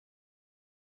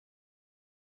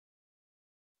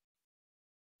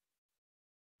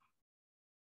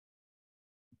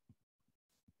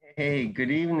Hey,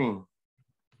 good evening.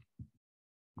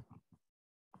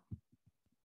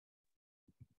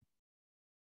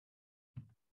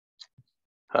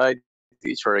 Hi,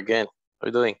 teacher again. How are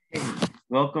you doing? Hey,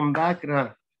 welcome back.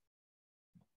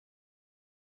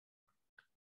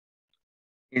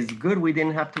 It's good. We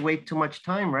didn't have to wait too much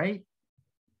time, right?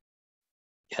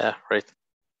 Yeah, right.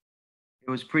 It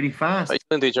was pretty fast. How you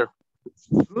doing, teacher?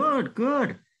 Good,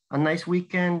 good. A nice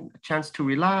weekend, a chance to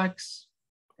relax.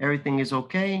 Everything is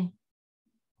okay.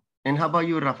 And how about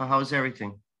you, Rafa? How's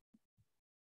everything?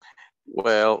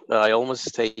 Well, I almost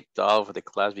stayed out of the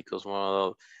class because one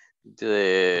of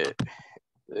the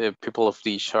people of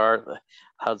the chart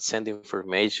had sent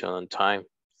information on time.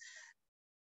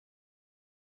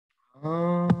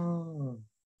 Oh,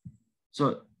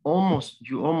 so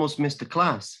you almost missed the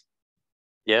class.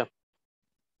 Yeah,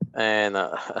 and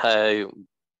I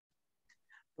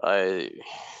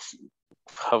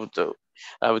have to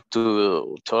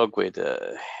talk with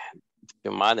the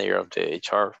manager of the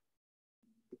HR.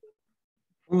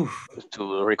 Oof.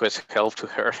 To request help to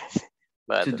her.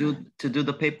 But to do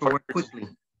the paperwork quickly.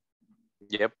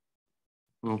 Yep.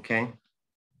 Okay.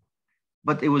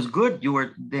 But it was good.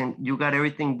 You got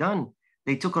everything done.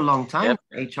 They took a long time,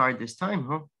 yep. HR this time,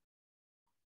 huh?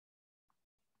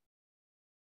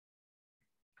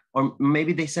 Or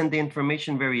maybe they sent the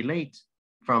information very late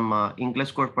from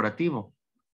Ingles Corporativo.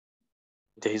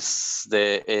 He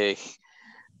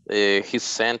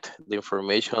sent the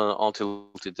information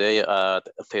until today at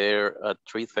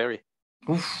 3:30.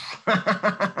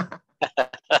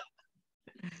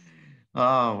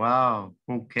 Oh, wow.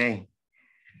 Okay.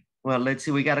 Well, let's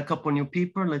see. We got a couple new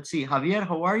people. Let's see. Javier,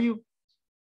 how are you?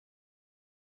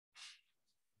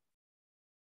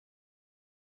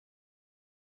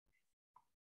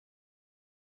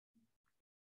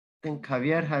 I think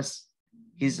Javier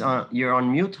you're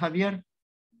on mute, Javier.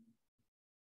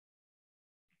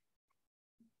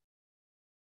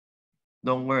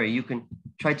 Don't worry, you can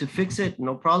try to fix it,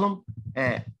 no problem.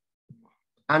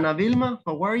 Ana Vilma,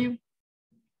 how are you?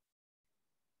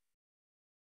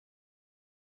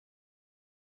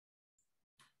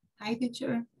 Hi,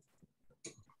 teacher.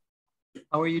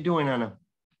 How are you doing, Anna?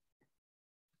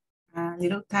 A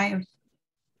little tired.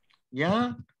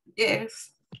 Yeah?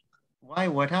 Yes. Why?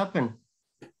 What happened?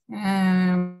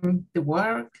 The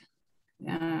work.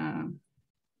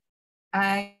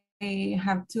 I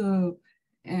have to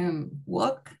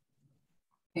walk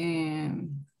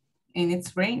and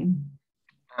it's rain.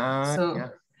 So,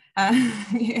 yeah.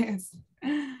 Yes.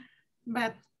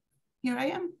 But here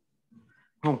I am.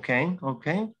 Okay,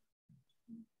 okay.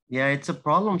 Yeah, it's a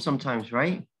problem sometimes,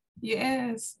 right?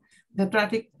 Yes. The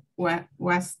traffic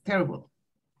was terrible.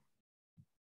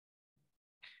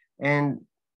 And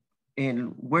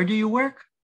where do you work?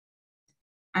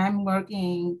 I'm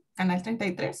working Canal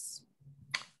 33.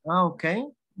 Oh, okay.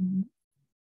 Mm-hmm.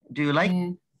 Do you like?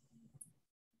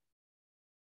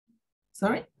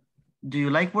 Sorry? Do you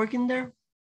like working there?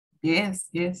 Yes,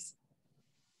 yes.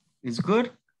 It's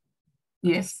good?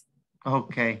 Yes.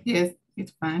 Okay. Yes,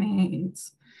 it's funny.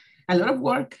 It's a lot of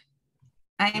work.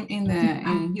 I'm in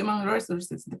the human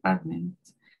resources department.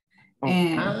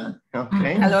 And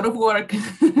okay. A lot of work.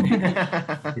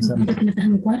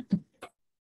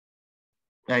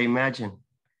 I imagine.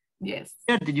 Yes.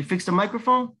 Yeah, did you fix the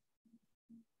microphone?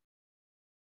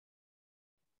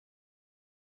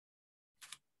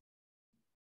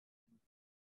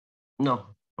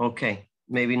 No. Okay.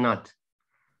 Maybe not.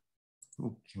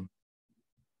 Okay.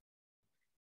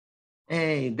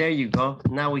 Hey, there you go.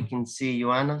 Now we can see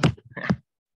you, Anna.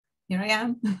 Here I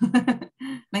am.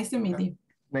 Nice to meet you.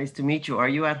 Nice to meet you. Are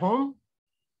you at home?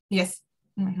 Yes,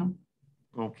 in my home.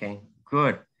 Okay,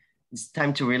 good. It's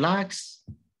time to relax.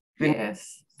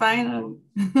 Yes, finally.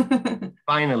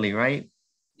 Finally, right?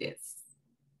 Yes.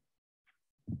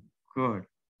 Good.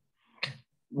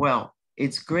 Well,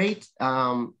 it's great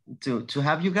to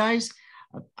have you guys.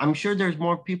 I'm sure there's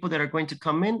more people that are going to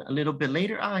come in a little bit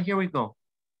later. Here we go.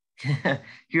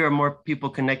 Here are more people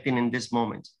connecting in this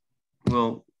moment.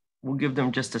 We'll give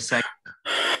them just a second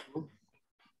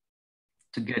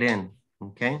to get in,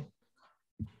 okay?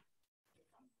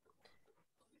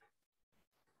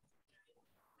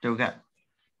 So we got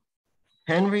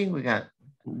Henry, we got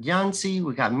Yancy,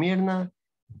 we got Mirna.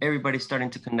 Everybody's starting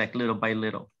to connect little by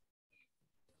little.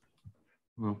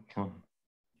 Okay.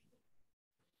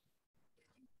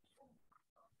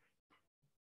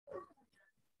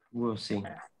 We'll see.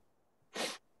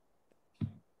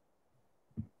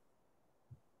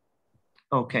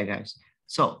 Okay, guys.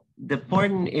 So the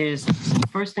important is,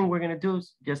 first thing we're gonna do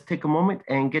is just take a moment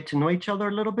and get to know each other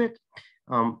a little bit.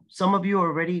 Some of you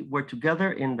already were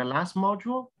together in the last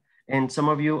module, and some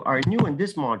of you are new in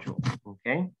this module,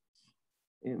 okay?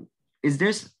 Is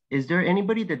there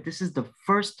anybody that this is the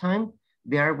first time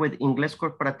they are with Ingles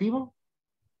Corporativo?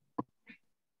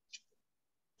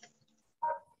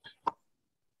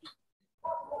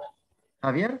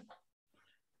 Javier?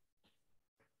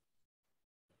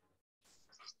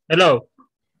 Hello.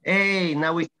 Hey,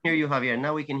 now we can hear you, Javier.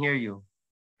 Now we can hear you.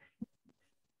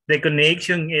 The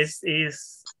connection is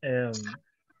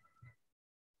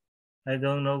I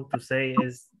don't know to say,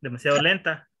 es demasiado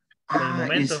lenta por el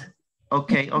momento.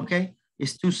 Okay.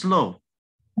 It's too slow.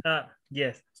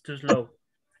 Yes, it's too slow.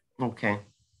 Okay.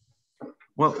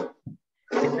 Well,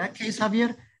 in that case,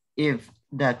 Javier, if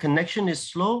the connection is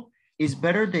slow, it's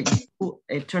better that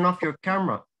you turn off your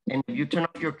camera. And if you turn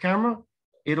off your camera,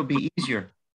 it'll be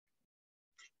easier.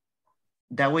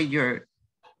 That way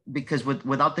because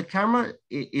without the camera,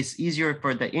 it's easier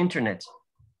for the internet.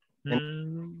 And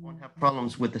you won't have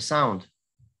problems with the sound.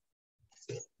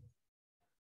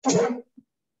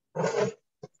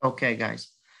 Okay,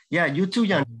 guys. Yeah, you too,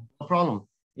 Jan, no problem.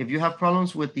 If you have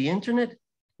problems with the internet,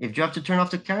 if you have to turn off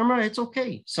the camera, it's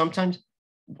okay. Sometimes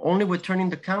only with turning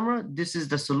the camera, this is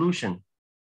the solution.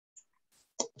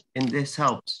 And this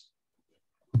helps.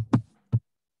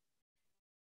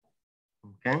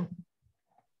 Okay.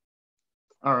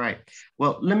 All right.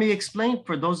 Well, let me explain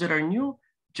for those that are new,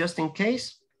 just in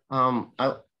case.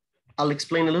 I'll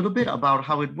explain a little bit about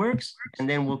how it works, and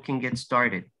then we can get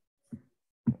started.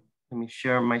 Let me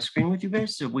share my screen with you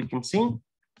guys so we can see.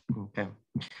 Okay.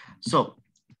 So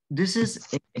this is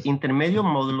Intermedio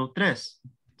Módulo 3.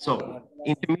 So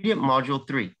Intermediate Module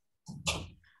 3.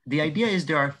 The idea is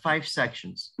there are 5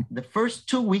 sections. The first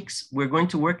 2 weeks, we're going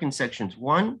to work in sections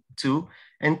 1, 2,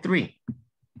 and 3.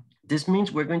 This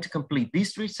means we're going to complete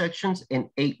these 3 sections in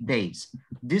 8 days,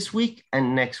 this week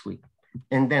and next week.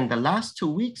 And then the last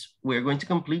 2 weeks, we're going to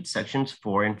complete sections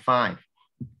 4 and 5,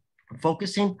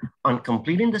 focusing on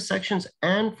completing the sections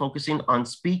and focusing on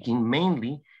speaking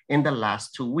mainly in the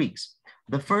last 2 weeks.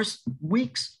 The first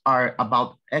weeks are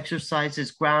about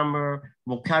exercises, grammar,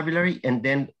 vocabulary, and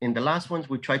then in the last ones,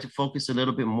 we try to focus a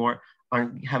little bit more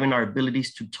on having our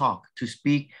abilities to talk, to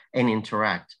speak, and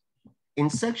interact. In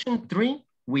section 3,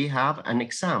 we have an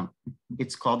exam.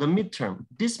 It's called a midterm.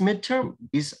 This midterm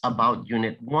is about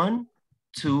unit 1,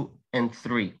 2, and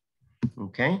 3,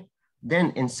 okay?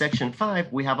 Then in section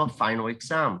 5, we have a final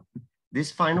exam.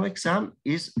 This final exam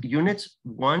is units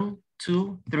 1,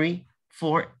 2, 3,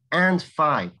 4, and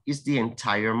 5 is the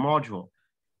entire module.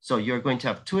 So you're going to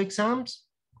have 2 exams,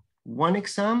 1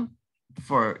 exam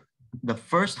for the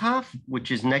first half,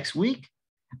 which is next week,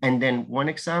 and then 1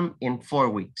 exam in 4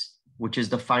 weeks, which is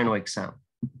the final exam.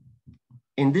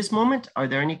 In this moment, are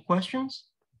there any questions?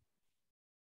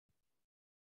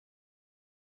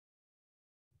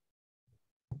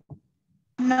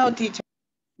 No, teacher.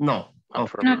 No.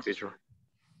 No, teacher.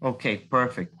 Okay,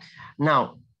 perfect.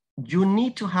 Now, you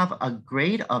need to have a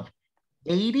grade of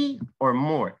 80 or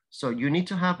more. So you need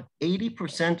to have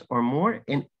 80% or more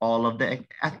in all of the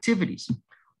activities.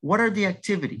 What are the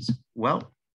activities?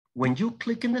 Well, when you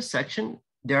click in the section,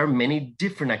 there are many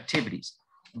different activities,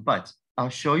 but I'll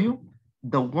show you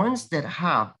the ones that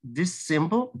have this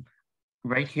symbol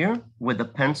right here with the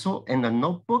pencil and the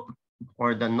notebook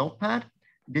or the notepad.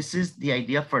 This is the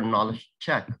idea for knowledge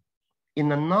check. In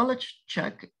the knowledge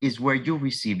check is where you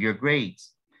receive your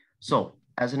grades. So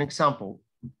as an example,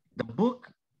 the book,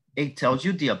 it tells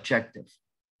you the objective.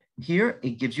 Here,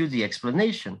 it gives you the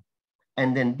explanation.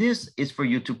 And then this is for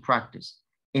you to practice.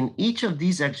 In each of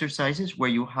these exercises where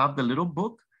you have the little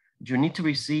book, you need to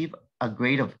receive a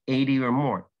grade of 80 or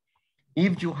more.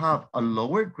 If you have a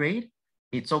lower grade,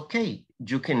 it's okay.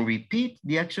 You can repeat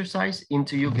the exercise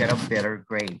until you get a better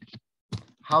grade.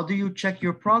 How do you check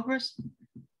your progress?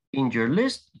 In your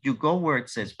list, you go where it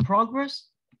says progress,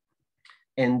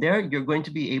 and there you're going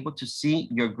to be able to see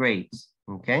your grades,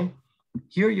 okay?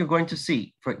 Here you're going to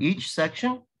see for each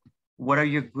section, what are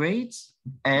your grades?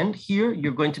 And here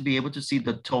you're going to be able to see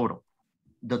the total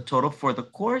for the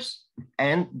course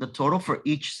and the total for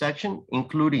each section,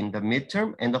 including the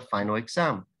midterm and the final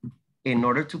exam. In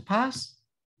order to pass,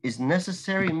 is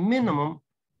necessary minimum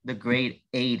the grade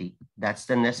 80. That's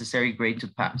the necessary grade to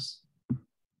pass.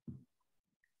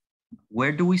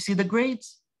 Where do we see the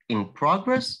grades? In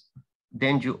progress,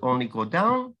 then you only go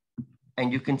down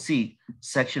and you can see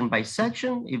section by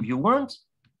section if you want,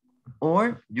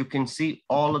 or you can see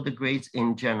all of the grades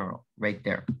in general right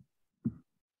there.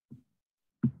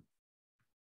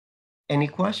 Any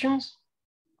questions?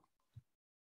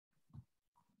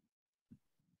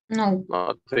 No.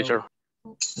 No, teacher.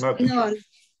 No.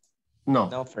 No.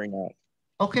 No, for now.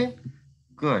 Okay,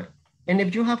 good. And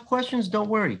if you have questions, don't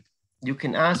worry. You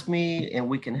can ask me and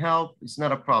we can help. It's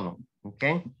not a problem,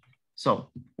 okay?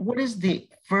 So what is the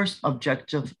first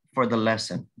objective for the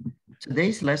lesson?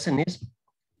 Today's lesson is,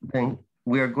 then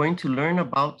we are going to learn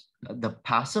about the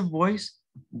passive voice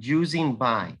using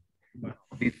by.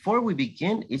 Before we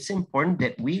begin, it's important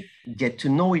that we get to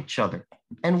know each other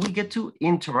and we get to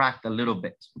interact a little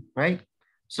bit, right?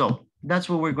 So that's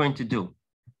what we're going to do.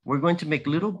 We're going to make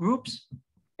little groups,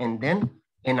 and then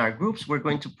in our groups, we're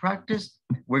going to practice.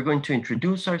 We're going to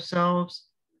introduce ourselves.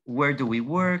 Where do we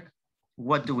work?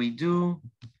 What do we do?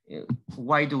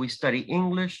 Why do we study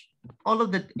English? All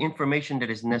of the information that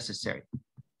is necessary.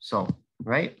 So,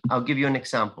 right, I'll give you an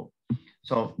example.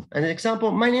 So an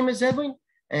example, my name is Edwin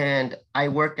and I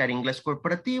work at Ingles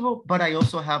Corporativo, but I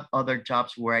also have other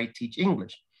jobs where I teach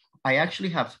English. I actually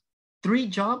have 3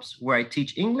 jobs where I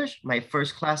teach English. My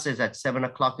first class is at 7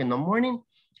 o'clock in the morning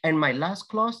and my last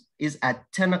class is at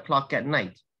 10 o'clock at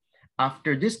night.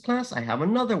 After this class, I have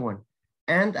another one.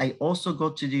 And I also go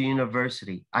to the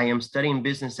university. I am studying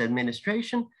business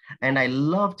administration and I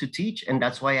love to teach, and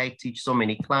that's why I teach so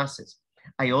many classes.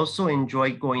 I also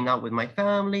enjoy going out with my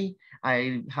family.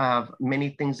 I have many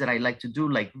things that I like to do,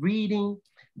 like reading,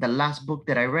 the last book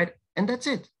that I read, and that's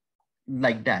it.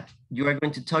 Like that. You are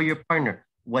going to tell your partner,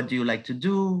 what do you like to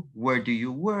do? Where do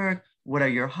you work? What are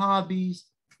your hobbies?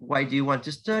 Why do you want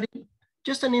to study?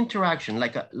 Just an interaction,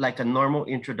 like a normal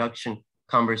introduction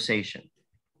conversation.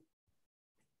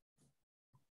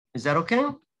 Is that okay?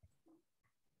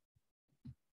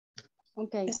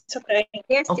 Okay. It's okay.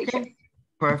 Yes, teacher. Okay,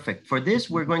 perfect. For this,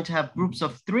 we're going to have groups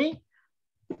of 3.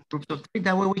 Groups of 3,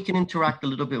 that way we can interact a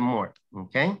little bit more,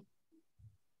 okay?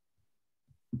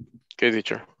 Okay,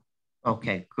 teacher.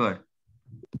 Okay, good.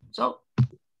 So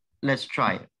let's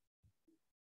try it.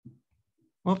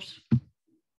 Whoops,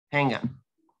 hang on.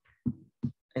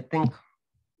 I think.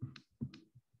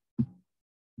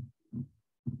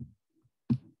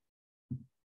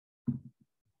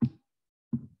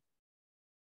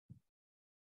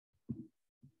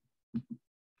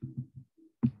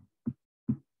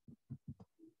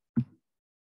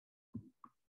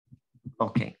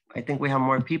 Okay, I think we have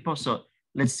more people, so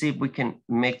let's see if we can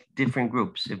make different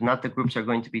groups. If not, the groups are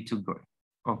going to be too good.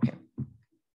 Okay.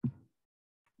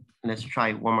 Let's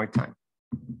try one more time.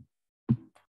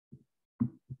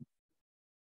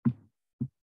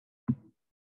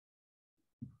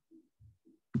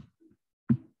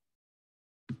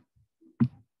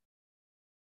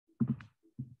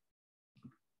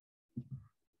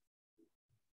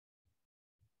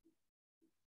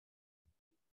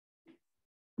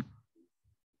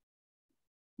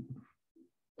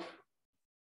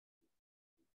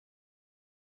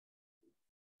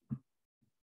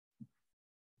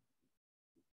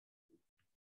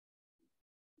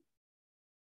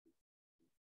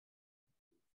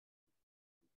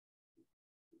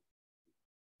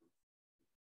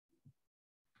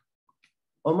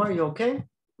 Omar, you okay?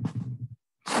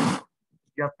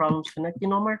 You have problems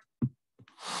connecting, Omar?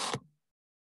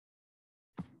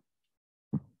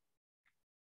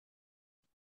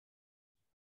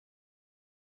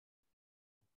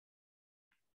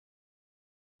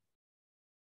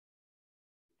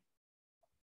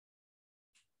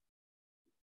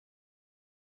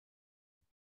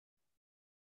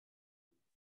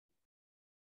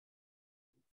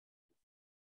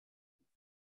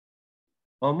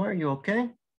 Omar, you okay?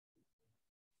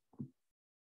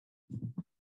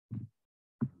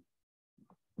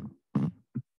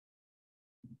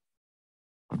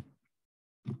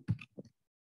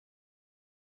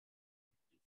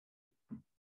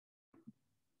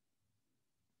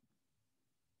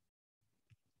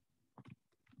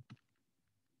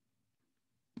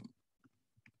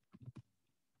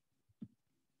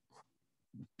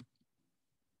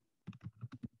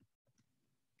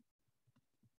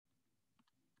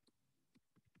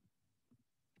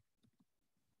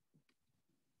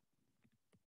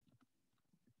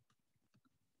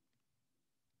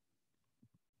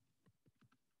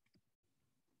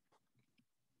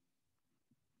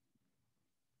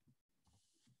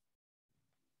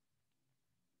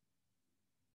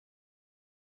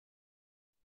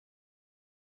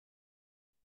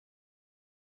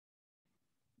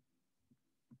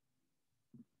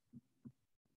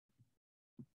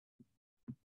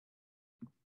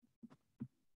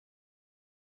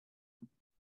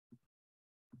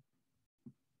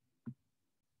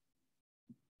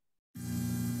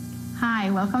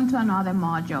 Hi, welcome to another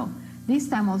module. This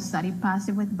time we'll study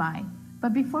passive with by.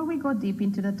 But before we go deep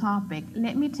into the topic,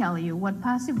 let me tell you what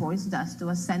passive voice does to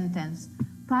a sentence.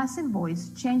 Passive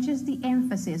voice changes the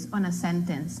emphasis on a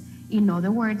sentence. In other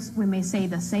words, we may say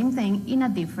the same thing in a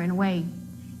different way.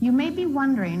 You may be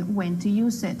wondering when to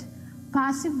use it.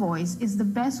 Passive voice is the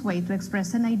best way to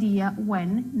express an idea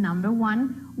when, number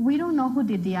one, we don't know who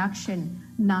did the action.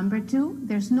 Number two,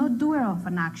 there's no doer of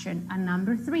an action. And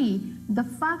number three, the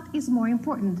fact is more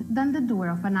important than the doer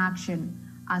of an action.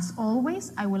 As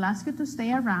always, I will ask you to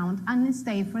stay around and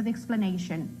stay for the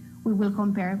explanation. We will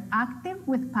compare active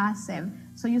with passive,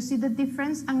 so you see the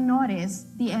difference and notice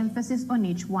the emphasis on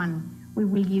each one. We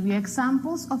will give you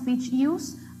examples of each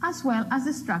use, as well as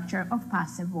the structure of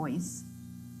passive voice.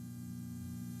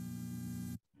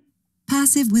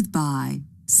 Passive with by,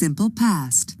 simple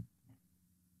past.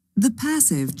 The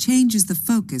passive changes the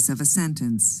focus of a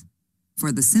sentence.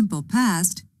 For the simple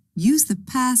past, use the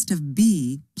past of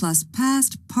be plus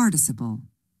past participle.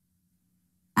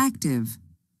 Active.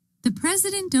 The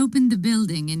president opened the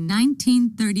building in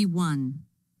 1931.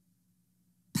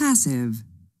 Passive.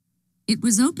 It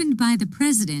was opened by the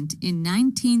president in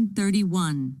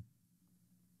 1931.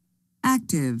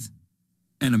 Active.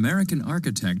 An American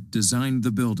architect designed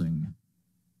the building.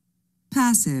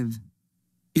 Passive.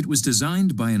 It was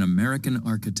designed by an American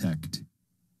architect.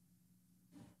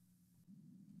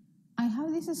 I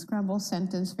have this scramble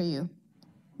sentence for you.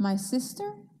 My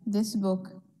sister, this book,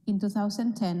 in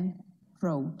 2010,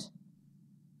 wrote.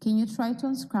 Can you try to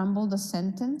unscramble the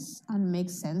sentence and make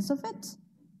sense of it?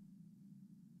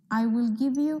 I will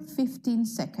give you 15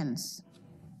 seconds.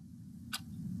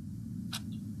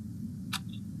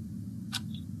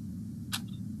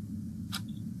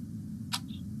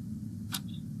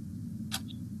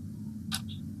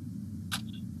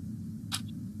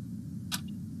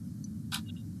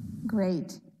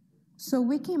 Great. So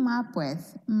we came up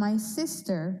with, my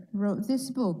sister wrote this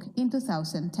book in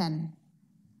 2010.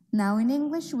 Now in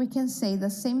English, we can say the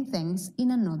same things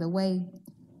in another way.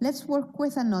 Let's work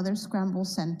with another scramble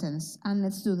sentence and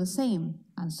let's do the same.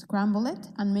 Unscramble it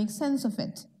and make sense of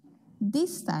it.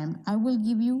 This time, I will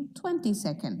give you 20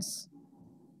 seconds.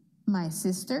 My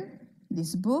sister,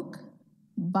 this book,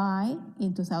 by,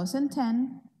 in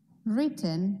 2010,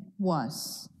 written,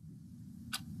 was.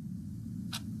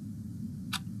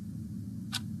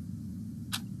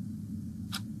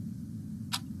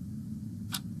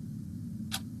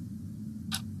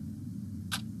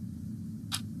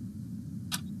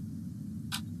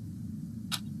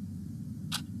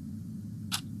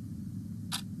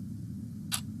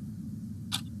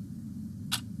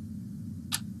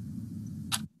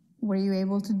 Were you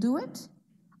able to do it?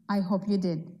 I hope you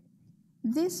did.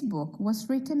 This book was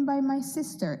written by my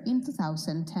sister in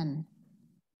 2010.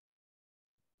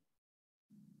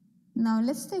 Now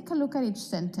let's take a look at each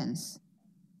sentence.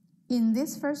 In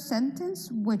this first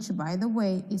sentence, which by the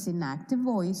way is in active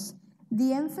voice,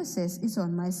 the emphasis is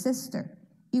on my sister.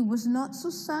 It was not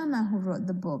Susanna who wrote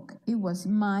the book, it was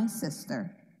my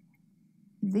sister.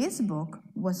 This book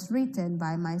was written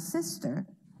by my sister.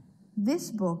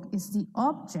 This book is the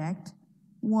object,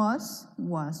 was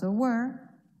or were.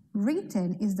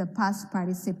 Written is the past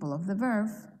participle of the verb.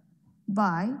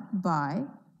 By,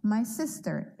 my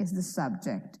sister is the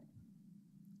subject.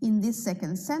 In this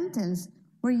second sentence,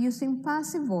 we're using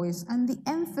passive voice and the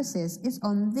emphasis is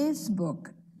on this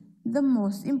book. The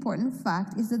most important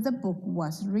fact is that the book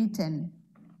was written.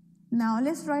 Now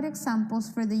let's write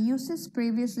examples for the uses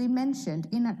previously mentioned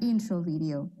in our intro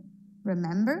video.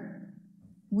 Remember?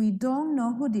 We don't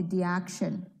know who did the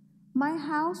action. My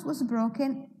house was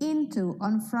broken into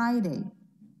on Friday.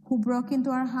 Who broke into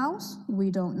our house?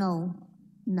 We don't know.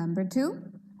 Number two,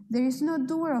 there is no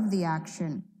doer of the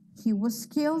action. He was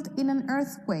killed in an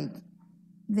earthquake.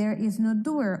 There is no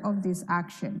doer of this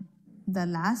action. The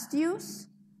last use,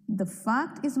 the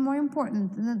fact is more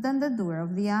important than the doer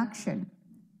of the action.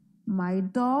 My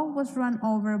dog was run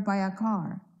over by a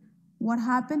car. What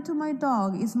happened to my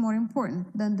dog is more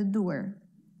important than the doer.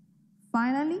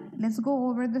 Finally, let's go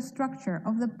over the structure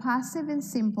of the passive in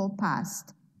simple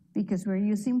past. Because we're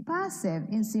using passive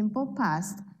in simple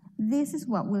past, this is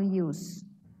what we'll use.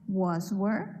 Was,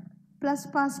 were, plus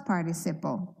past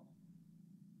participle.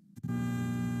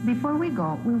 Before we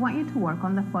go, we want you to work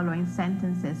on the following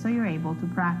sentences so you're able to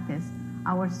practice.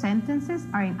 Our sentences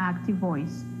are in active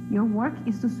voice. Your work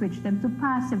is to switch them to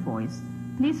passive voice.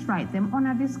 Please write them on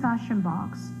a discussion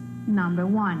box. Number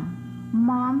 1,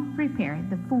 Mom prepared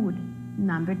the food.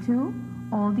 Number 2,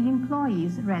 all the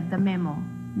employees read the memo.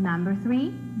 Number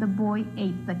 3, the boy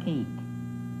ate the cake.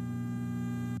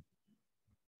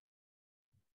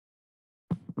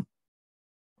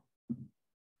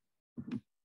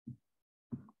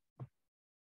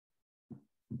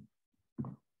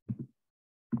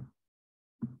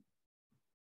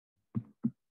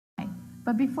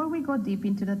 But before we go deep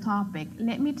into the topic,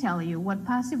 let me tell you what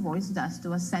passive voice does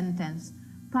to a sentence.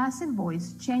 passive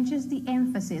voice changes the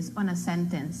emphasis on a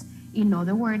sentence. In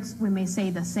other words, we may say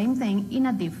the same thing in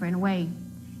a different way.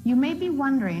 You may be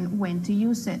wondering when to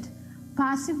use it.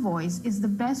 Passive voice is the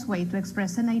best way to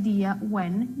express an idea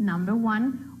when, number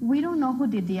one, we don't know who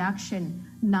did the action.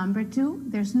 Number two,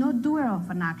 there's no doer of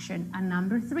an action. And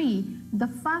number three, the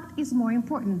fact is more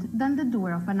important than the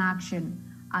doer of an action.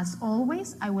 As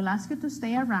always, I will ask you to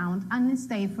stay around and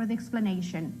stay for the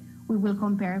explanation. We will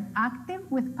compare active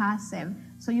with passive,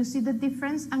 so you see the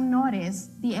difference and notice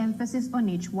the emphasis on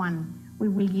each one. We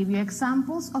will give you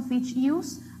examples of each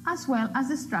use as well as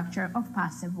the structure of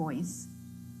passive voice.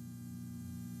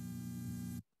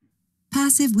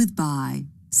 Passive with by,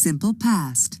 simple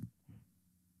past.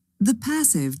 The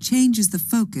passive changes the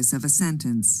focus of a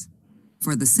sentence.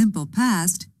 For the simple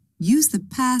past, use the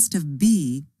past of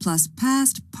be plus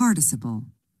past participle.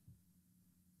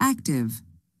 Active.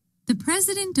 The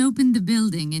president opened the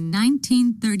building in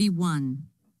 1931.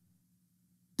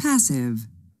 Passive.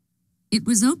 It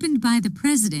was opened by the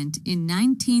president in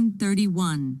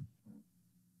 1931.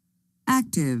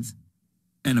 Active.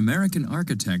 An American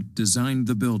architect designed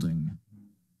the building.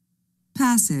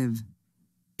 Passive.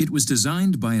 It was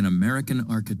designed by an American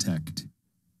architect.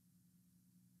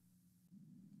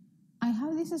 I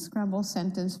have this scrambled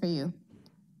sentence for you.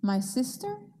 My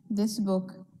sister, this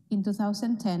book, in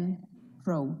 2010,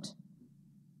 wrote.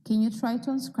 Can you try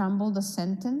to unscramble the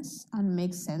sentence and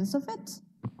make sense of it?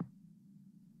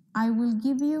 I will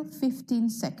give you 15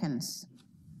 seconds.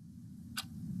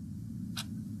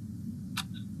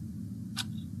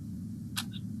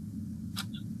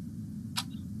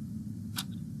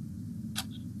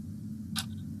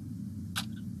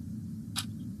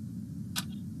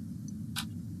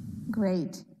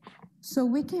 Great. So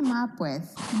we came up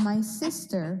with, my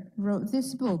sister wrote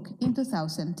this book in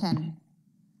 2010.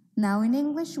 Now in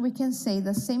English, we can say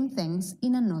the same things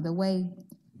in another way.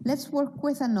 Let's work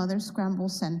with another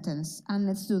scrambled sentence and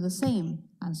let's do the same.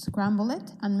 Unscramble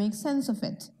it and make sense of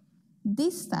it.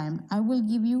 This time, I will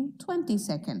give you 20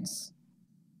 seconds.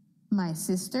 My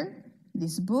sister,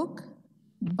 this book,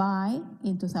 by,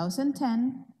 in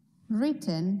 2010,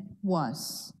 written,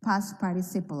 was. Past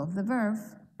participle of the verb,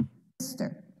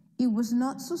 sister. It was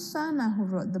not Susanna who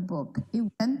wrote the book. It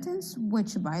was a sentence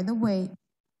which, by the way,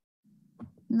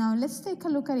 now let's take a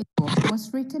look at it. The book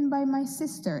was written by my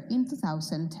sister in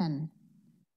 2010.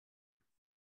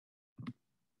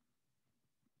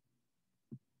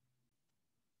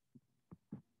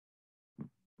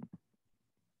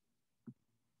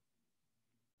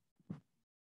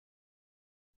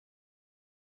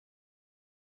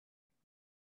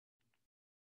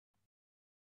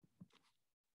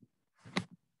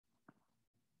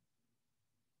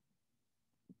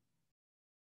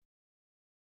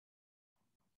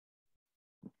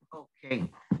 Okay,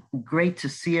 great to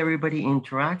see everybody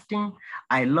interacting.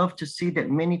 I love to see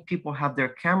that many people have their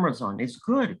cameras on. It's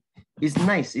good, it's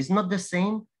nice. It's not the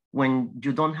same when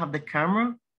you don't have the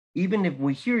camera, even if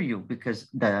we hear you, because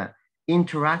the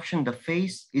interaction, the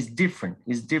face is different,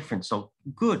 So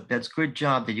good, that's good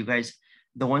job that you guys,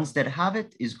 the ones that have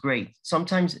it is great.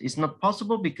 Sometimes it's not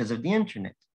possible because of the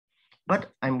internet,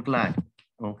 but I'm glad,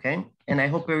 okay? And I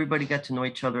hope everybody got to know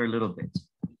each other a little bit.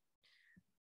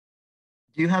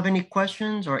 Do you have any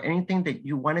questions or anything that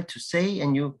you wanted to say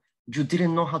and you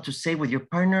didn't know how to say with your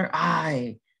partner?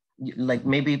 Like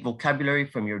maybe vocabulary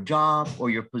from your job or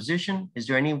your position. Is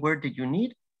there any word that you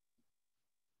need?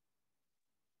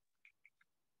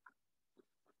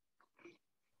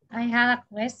 I had a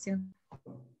question.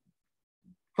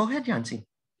 Go ahead, Yancy.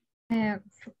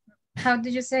 How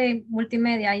did you say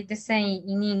multimedia is the same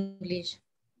in English?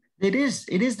 It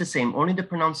is the same, only the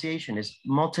pronunciation is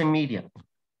multimedia.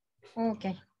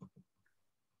 Okay.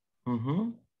 Mm-hmm.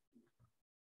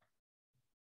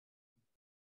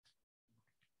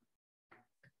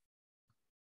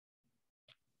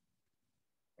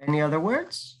 Any other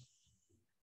words?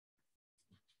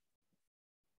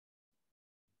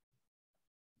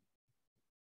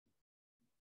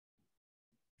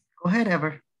 Go ahead,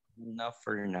 Ever. Not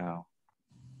for now.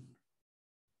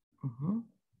 Mm-hmm.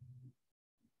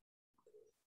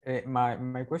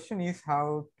 My question is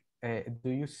how do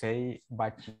you say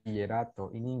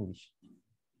bachillerato in English?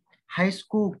 High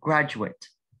school graduate.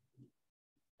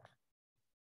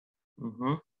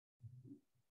 Mm-hmm.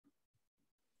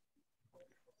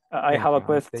 I have a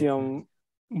question.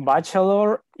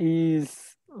 Bachelor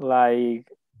is like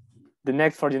the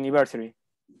next for the university.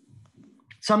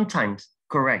 Sometimes,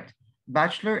 correct.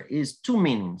 Bachelor is two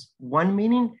meanings. One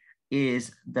meaning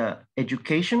is the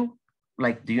education,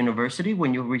 like the university,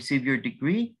 when you receive your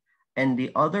degree. And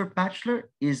the other bachelor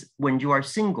is when you are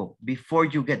single, before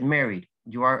you get married,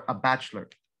 you are a bachelor.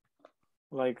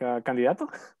 Like a candidato?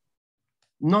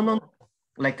 No, no,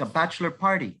 like a bachelor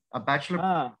party. A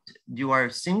bachelor, you are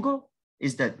single,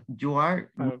 is that you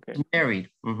are married.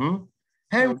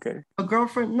 Hey, a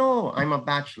girlfriend? No, I'm a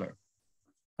bachelor.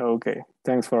 Okay,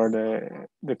 thanks for the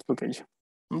explanation.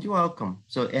 You're welcome.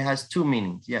 So it has two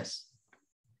meanings, yes.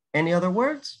 Any other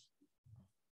words?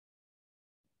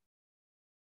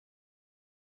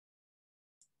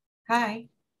 Hi.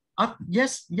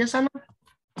 Yes, Anna.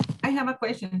 I have a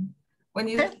question. When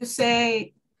you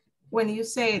say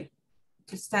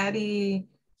to study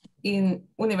in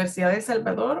Universidad de El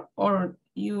Salvador, or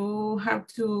you have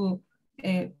to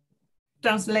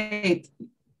translate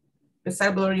El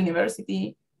Salvador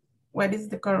University, what is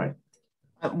the correct?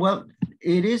 Well,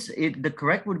 the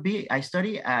correct would be I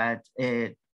study at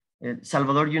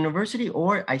Salvador University,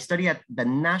 or I study at the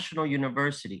National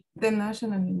University. The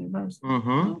National University.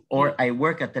 Okay. Or I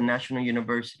work at the National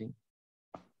University.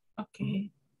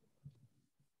 Okay.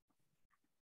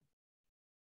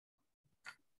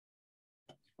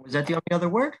 Was that the only other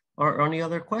word or any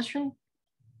other question?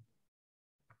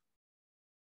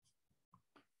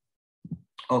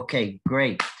 Okay,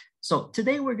 great. So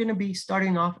today we're going to be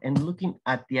starting off and looking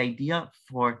at the idea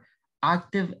for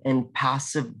active and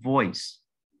passive voice.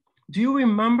 Do you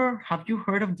remember, have you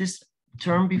heard of this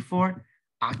term before,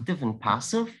 active and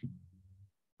passive?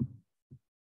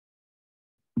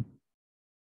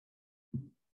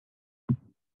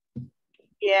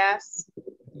 Yes.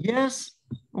 Yes.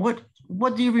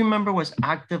 What do you remember was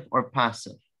active or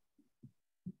passive?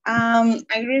 I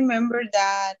remember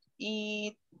that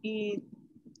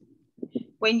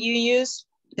when you use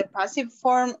the passive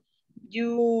form,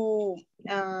 you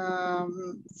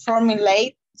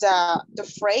formulate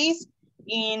the phrase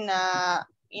in a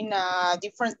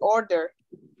different order.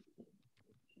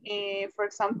 For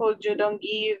example, you don't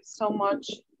give so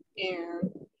much,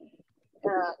 you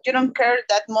don't care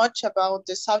that much about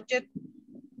the subject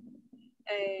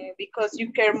because you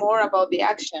care more about the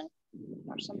action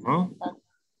or something like that.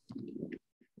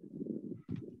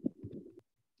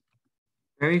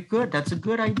 Very good. That's a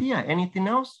good idea. Anything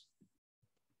else?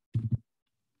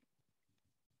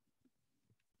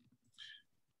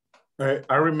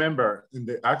 I remember in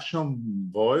the action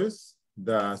voice,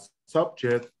 the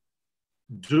subject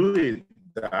doing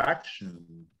the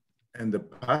action, and the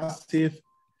passive,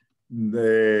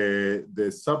 the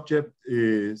subject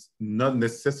is not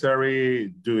necessarily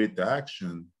doing the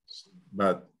action,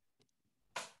 but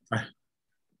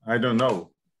I don't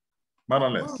know, more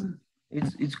or less.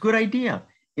 It's a good idea.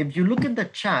 If you look at the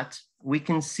chat, we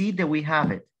can see that we have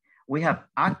it. We have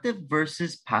active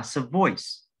versus passive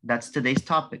voice. That's today's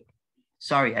topic.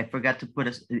 Sorry, I forgot to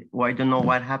put well, I don't know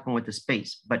what happened with the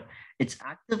space, but it's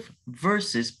active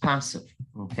versus passive,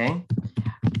 okay?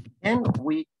 And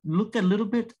we looked a little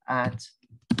bit at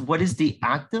what is the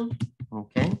active,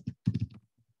 okay? It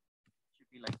should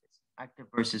be like this, active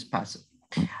versus passive.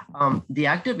 The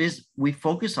active is we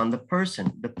focus on the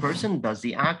person does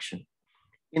the action.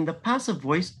 In the passive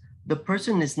voice, the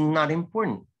person is not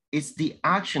important. It's the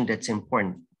action that's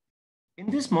important.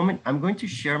 In this moment, I'm going to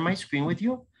share my screen with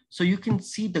you so you can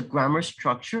see the grammar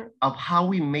structure of how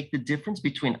we make the difference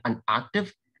between an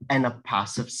active and a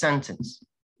passive sentence.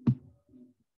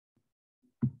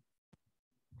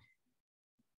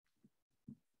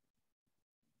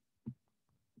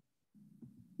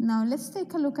 Now let's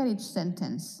take a look at each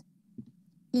sentence.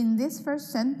 In this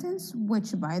first sentence,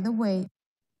 which by the way,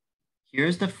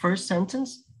 here's the first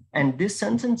sentence, and this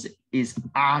sentence is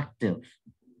active.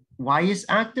 Why is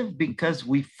active? Because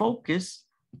we focus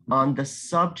on the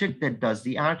subject that does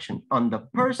the action, on the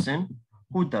person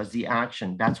who does the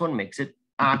action. That's what makes it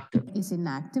active. Is in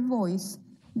active voice.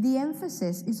 The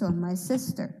emphasis is on my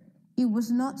sister. It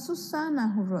was not Susanna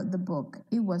who wrote the book.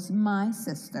 It was my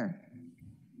sister.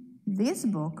 This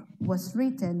book was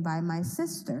written by my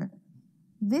sister.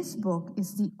 This book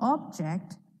is the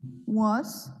object.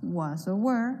 Was or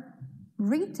were.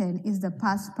 Written is the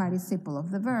past participle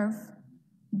of the verb.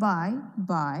 By,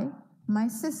 my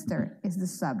sister is the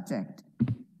subject.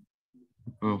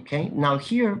 Okay, now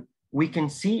here we can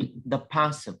see the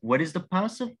passive. What is the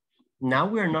passive? Now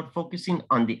we are not focusing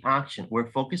on the action.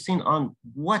 We're focusing on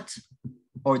what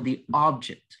or the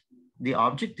object. The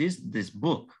object is this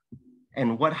book.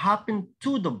 And what happened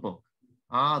to the book?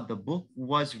 The book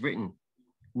was written.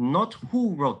 Not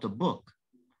who wrote the book.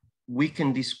 We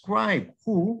can describe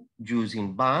who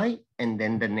using by and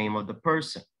then the name of the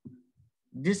person.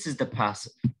 This is the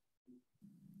passive.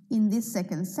 In this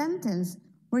second sentence,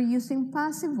 we're using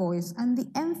passive voice and the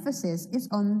emphasis is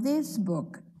on this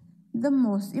book. The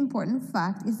most important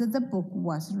fact is that the book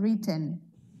was written.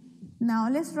 Now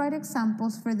let's write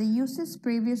examples for the uses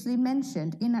previously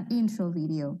mentioned in our intro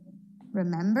video.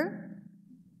 Remember?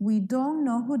 We don't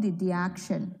know who did the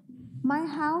action. My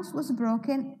house was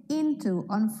broken into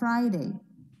on Friday.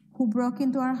 Who broke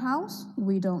into our house?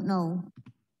 We don't know.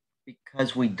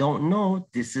 Because we don't know,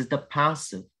 this is the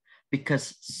passive.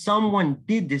 Because someone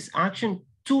did this action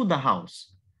to the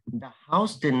house. The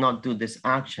house did not do this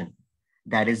action.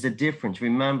 That is the difference.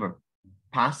 Remember,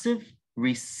 passive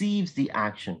receives the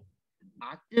action.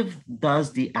 Active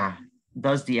does the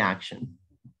action.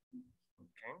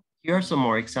 Okay. Here are some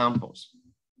more examples.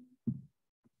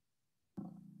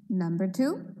 Number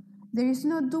 2, there is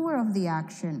no doer of the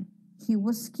action. He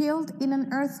was killed in an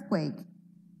earthquake.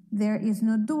 There is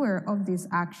no doer of this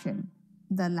action.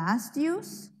 The last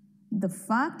use, the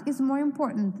fact is more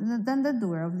important than the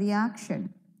doer of the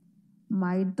action.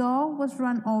 My dog was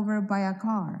run over by a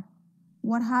car.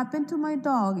 What happened to my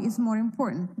dog is more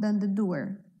important than the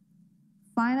doer.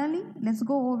 Finally, let's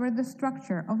go over the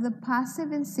structure of the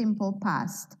passive in simple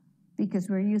past. Because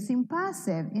we're using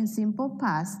passive in simple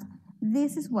past,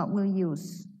 this is what we'll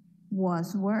use.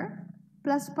 Was, were,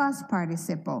 plus past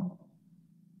participle.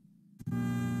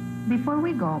 Before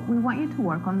we go, we want you to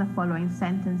work on the following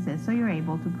sentences so you're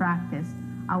able to practice.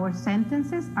 Our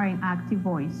sentences are in active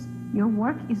voice. Your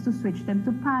work is to switch them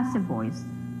to passive voice.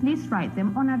 Please write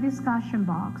them on a discussion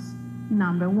box.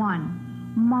 Number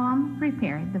 1, Mom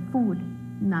prepared the food.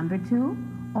 Number 2,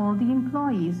 all the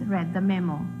employees read the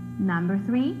memo. Number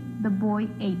 3, the boy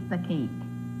ate the cake.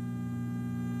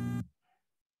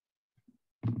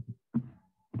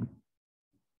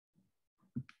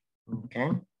 Okay.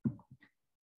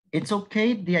 It's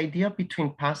okay, the idea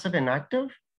between passive and active?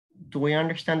 Do we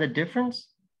understand the difference?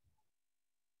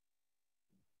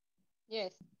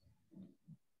 Yes.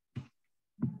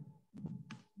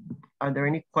 Are there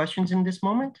any questions in this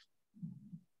moment?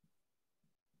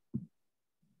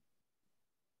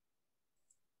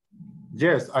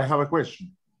 Yes, I have a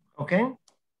question. Okay.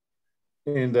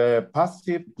 In the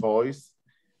passive voice,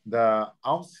 the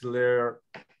auxiliary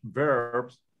verb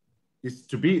is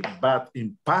to be, but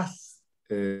in past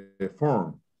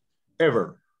form,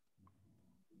 ever.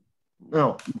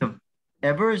 No, the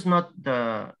ever is not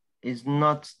the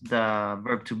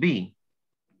verb to be.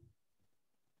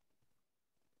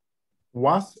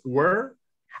 Was, were?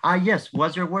 Yes,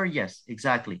 was or were, yes,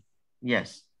 exactly,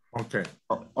 yes. Okay.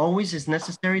 Always is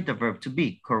necessary, the verb to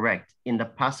be, correct. In the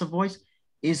passive voice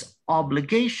is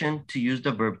obligation to use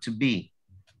the verb to be.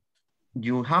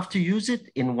 You have to use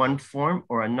it in one form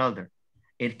or another.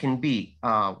 It can be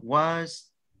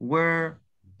was, were,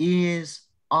 is,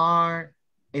 are.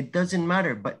 It doesn't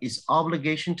matter, but it's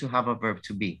obligation to have a verb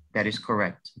to be. That is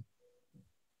correct.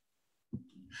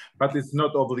 But it's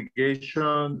not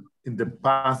obligation in the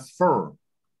past form.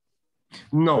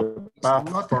 No, the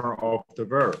past form of the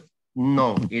verb.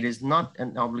 No, it is not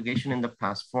an obligation in the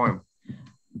past form.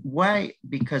 Why?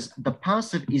 Because the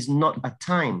passive is not a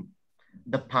time.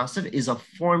 The passive is a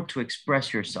form to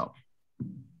express yourself.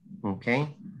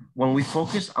 Okay? When we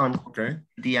focus on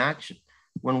the action,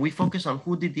 when we focus on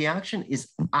who did the action is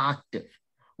active.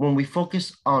 When we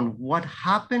focus on what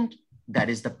happened, that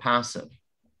is the passive.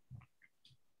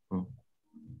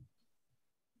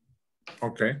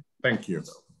 Okay, thank you.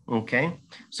 Okay,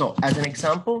 so as an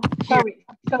example. Sorry.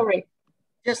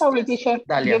 Yes, sorry, teacher.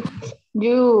 Dalia.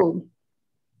 You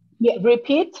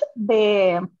repeat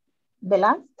the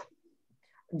last?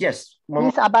 Yes.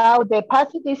 It's about the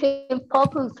passive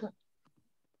focus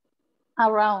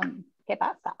around ¿qué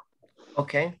pasa?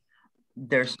 Okay,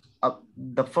 there's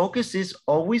the focus is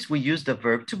always we use the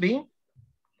verb to be.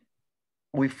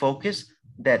 We focus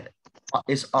that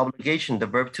is obligation, the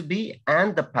verb to be,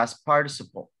 and the past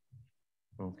participle.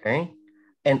 Okay,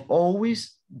 and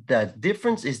always the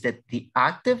difference is that the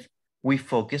active, we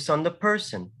focus on the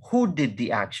person who did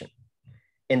the action.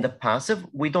 In the passive,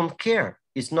 we don't care.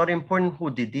 It's not important who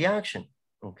did the action.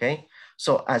 Okay,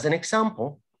 so as an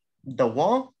example, the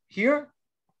wall here,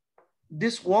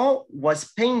 this wall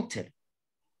was painted.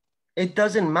 It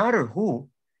doesn't matter who.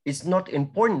 It's not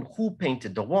important who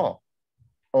painted the wall.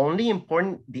 Only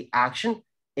important the action,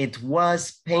 it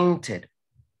was painted.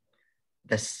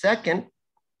 The second,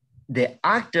 the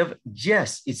active,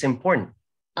 yes, it's important.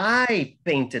 I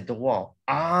painted the wall.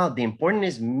 The important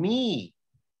is me.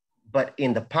 But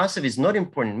in the passive, it's not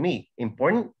important me.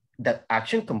 Important that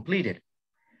action completed.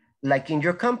 Like in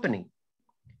your company.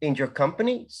 In your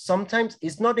company, sometimes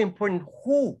it's not important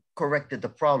who corrected the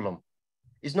problem.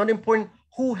 It's not important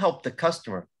who helped the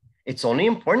customer. It's only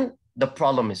important the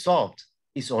problem is solved.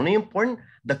 It's only important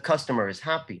the customer is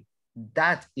happy.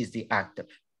 That is the active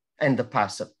and the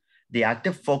passive. The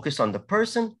active focus on the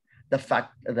person,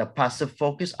 the passive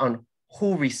focus on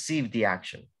who received the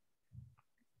action.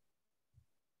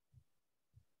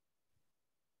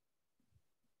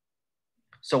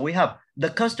 So we have the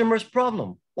customer's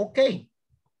problem. Okay,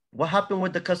 what happened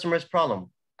with the customer's problem?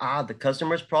 The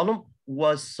customer's problem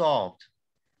was solved.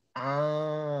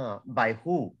 By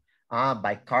who?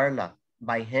 By Carla,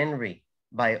 by Henry,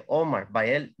 by Omar,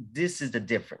 by El. This is the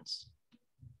difference.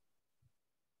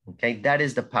 Okay, that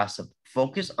is the passive.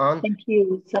 Focus on. Thank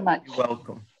you so much. You're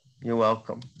welcome. You're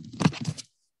welcome.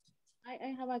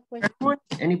 I have a question.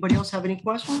 Anybody else have any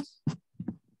questions?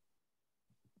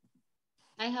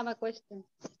 I have a question.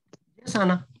 Yes,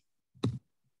 Anna.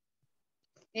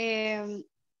 The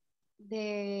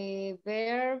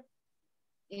verb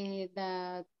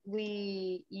that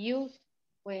we use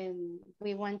when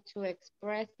we want to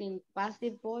express in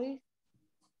passive voice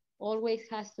always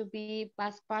has to be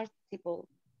past participle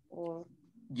or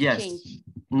yes. change.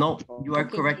 No, you are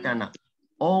correct, Anna.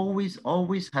 Always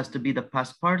has to be the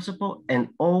past participle and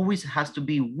always has to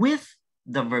be with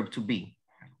the verb to be.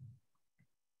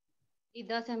 It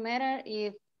doesn't matter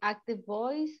if active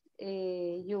voice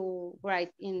you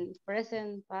write in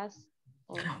present, past.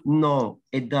 Or... No,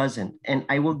 it doesn't. And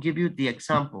I will give you the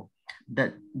example.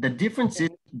 That the difference is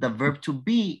the verb to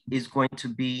be is going to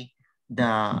be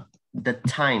the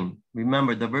time.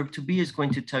 Remember, the verb to be is going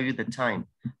to tell you the time,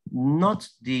 not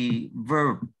the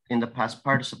verb in the past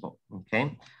participle,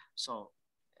 okay? So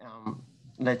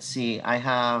let's see, I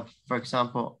have, for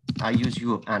example, I use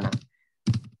you, Anna.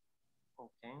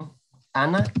 Okay,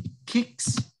 Anna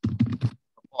kicks the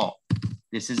ball.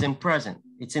 This is in present,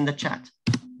 it's in the chat,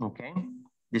 okay?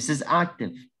 This is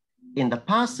active. In the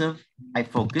passive, I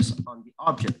focus on the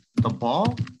object. The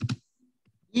ball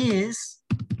is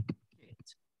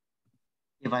kicked.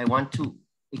 If I want to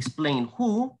explain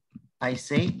who, I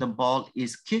say the ball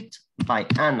is kicked by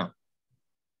Anna.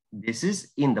 This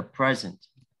is in the present.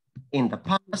 In the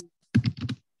past,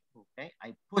 okay,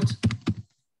 I put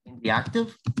in the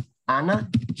active, Anna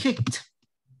kicked,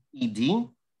 ED,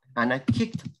 Anna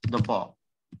kicked the ball.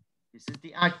 This is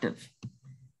the active.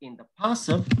 In the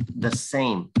passive, the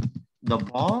same. The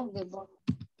ball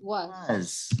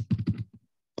was,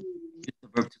 the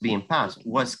verb to be in past,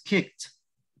 was kicked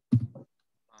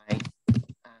by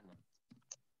Anna.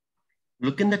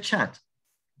 Look in the chat.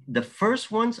 The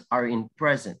first ones are in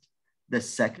present. The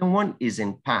second one is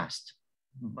in past.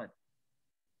 But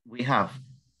we have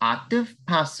active,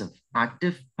 passive,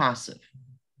 active, passive.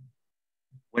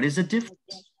 What is the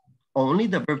difference? Only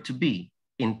the verb to be.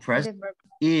 In present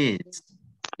is.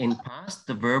 In past,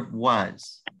 the verb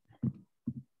was.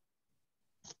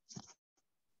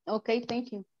 Okay,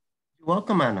 thank you. You're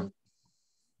welcome, Anna.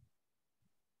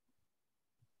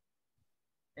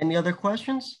 Any other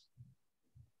questions?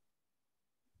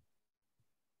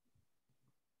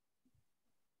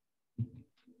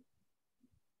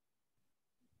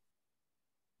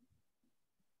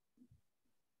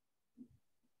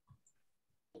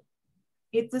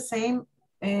 It's the same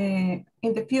in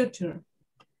the future.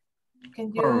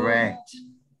 Can you? Correct.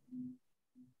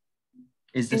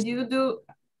 Can you do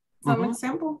some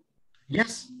example?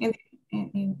 Yes. In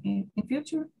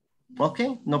future?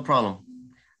 Okay, no problem.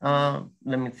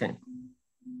 Let me think.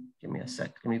 Give me a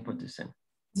sec. Let me put this in.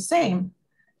 The same.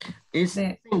 It's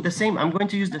the same. I'm going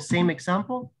to use the same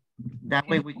example. That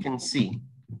way we can see.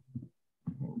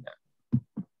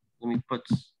 Let me put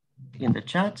in the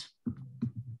chat.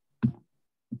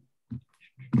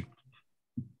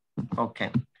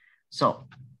 Okay, so.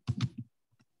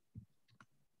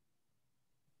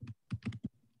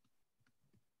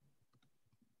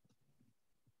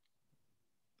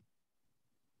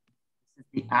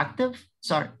 The active,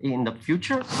 sorry, in the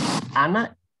future,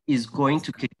 Anna is going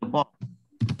to kick the ball.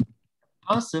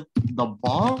 Passive, the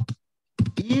ball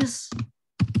is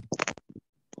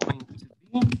going to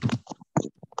be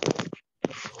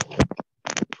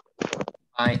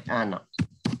by Anna.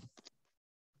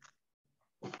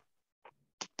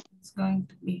 It's going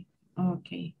to be,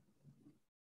 okay.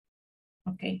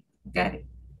 Okay, got it,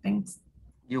 thanks.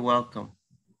 You're welcome.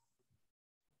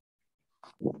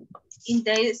 In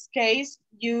this case,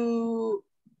 you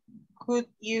could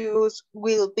use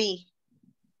will be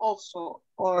also,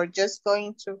 or just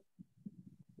going to.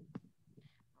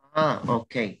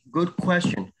 Okay, good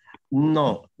question.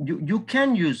 No, you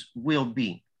can use will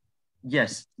be.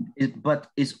 Yes,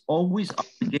 but it's always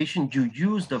obligation to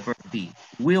use the verb be.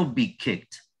 Will be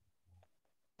kicked.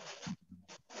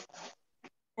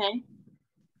 Okay.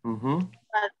 Mm-hmm.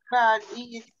 But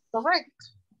it is correct.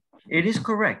 It is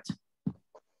correct.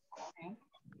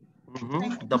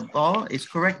 Mm-hmm. The ball is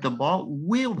correct. The ball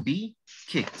will be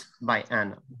kicked by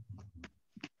Anna.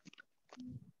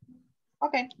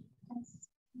 Okay.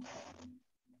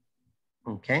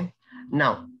 Okay.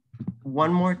 Now,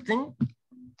 one more thing.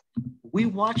 We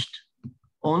watched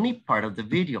only part of the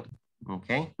video,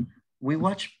 okay? We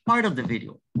watched part of the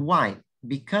video. Why?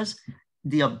 Because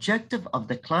the objective of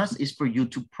the class is for you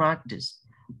to practice,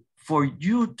 for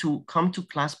you to come to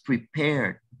class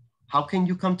prepared. How can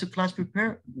you come to class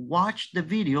prepared? Watch the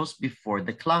videos before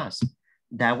the class.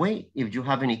 That way, if you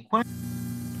have any questions,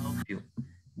 I'll help you.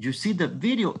 You see, the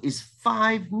video is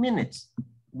 5 minutes.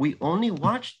 We only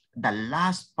watched the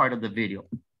last part of the video,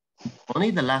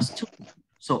 only the last 2.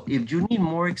 So if you need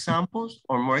more examples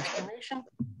or more explanation,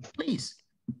 please,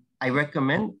 I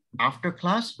recommend after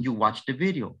class, you watch the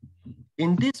video.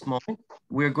 In this moment,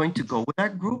 we're going to go with our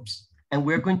groups and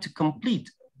we're going to complete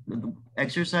the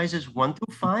exercises 1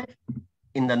 through 5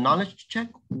 in the knowledge check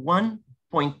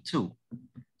 1.2.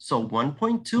 So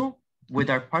 1.2 with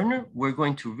our partner, we're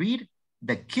going to read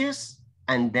the kiss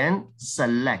and then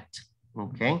select,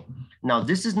 okay? Now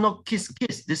this is not kiss,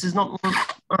 kiss. This is not,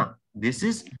 this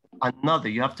is another.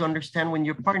 You have to understand when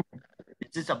you're partner,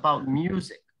 this is about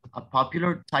music,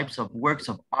 popular types of works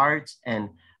of arts and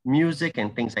music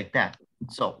and things like that.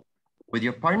 So with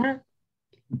your partner,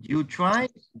 you try,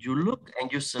 you look,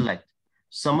 and you select.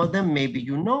 Some of them maybe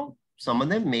you know, some of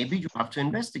them maybe you have to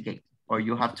investigate or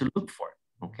you have to look for,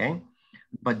 okay?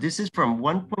 But this is from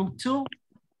 1.2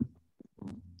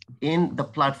 in the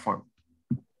platform.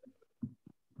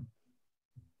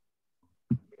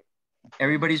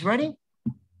 Everybody's ready?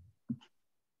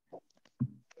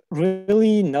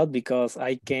 Really not, because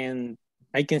I can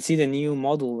see the new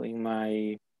module in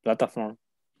my platform.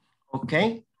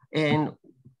 Okay, and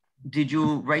did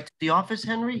you write to the office,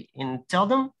 Henry, and tell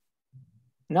them?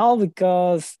 No,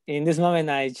 because in this moment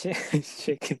I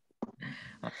check it.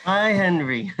 Hi,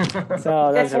 Henry.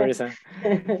 So that's the reason.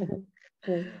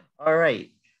 All right,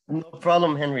 no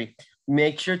problem, Henry.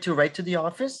 Make sure to write to the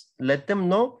office, let them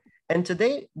know. And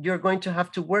today you're going to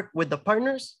have to work with the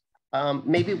partners,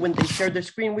 maybe when they share their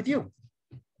screen with you.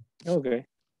 Okay.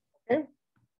 Okay.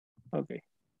 Okay.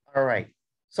 All right.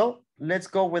 So let's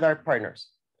go with our partners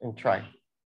and try.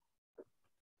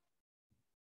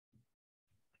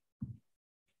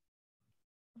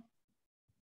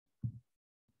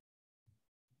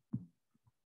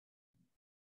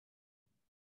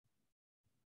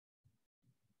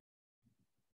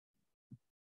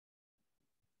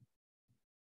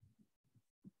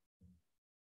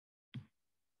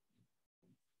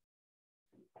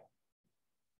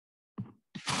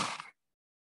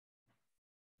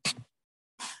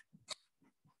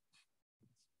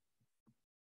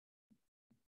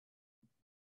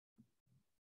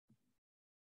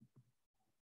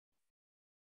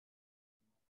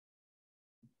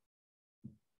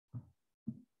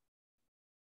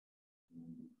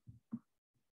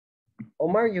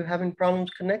 Omar, you having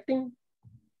problems connecting?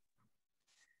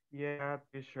 Yeah,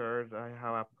 teacher, I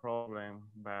have a problem,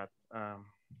 but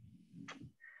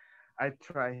I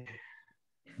try.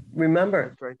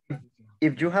 Remember,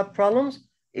 if you have problems,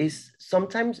 is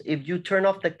sometimes if you turn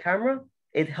off the camera,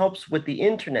 it helps with the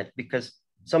internet because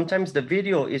sometimes the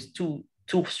video is too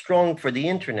strong for the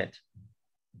internet.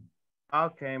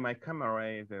 Okay, my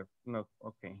camera is not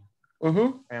okay.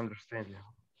 I understand you.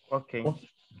 Okay.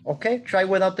 Okay, try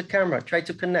without the camera. Try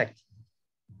to connect.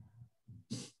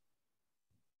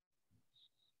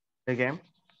 Again?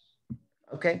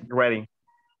 Okay. Ready.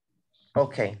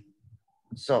 Okay.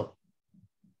 So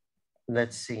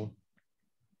let's see.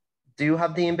 Do you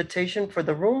have the invitation for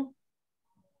the room?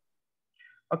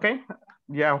 Okay.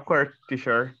 Yeah, of course,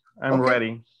 teacher. I'm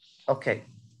ready. Okay.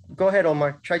 Go ahead,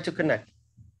 Omar. Try to connect.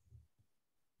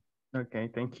 Okay,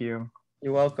 thank you.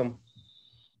 You're welcome.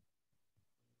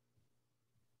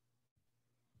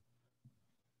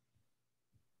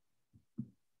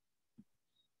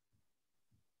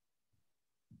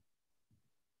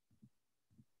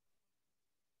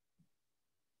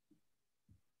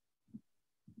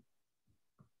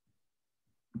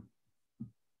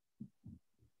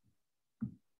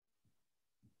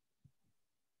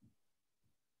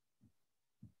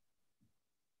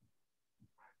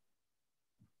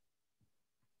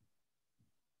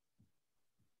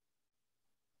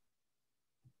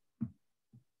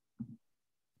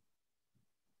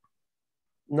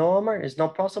 No, Omar, it's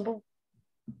not possible.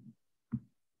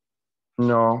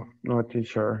 No, no,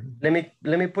 teacher. Let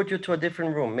me put you to a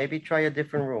different room. Maybe try a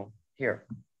different room here.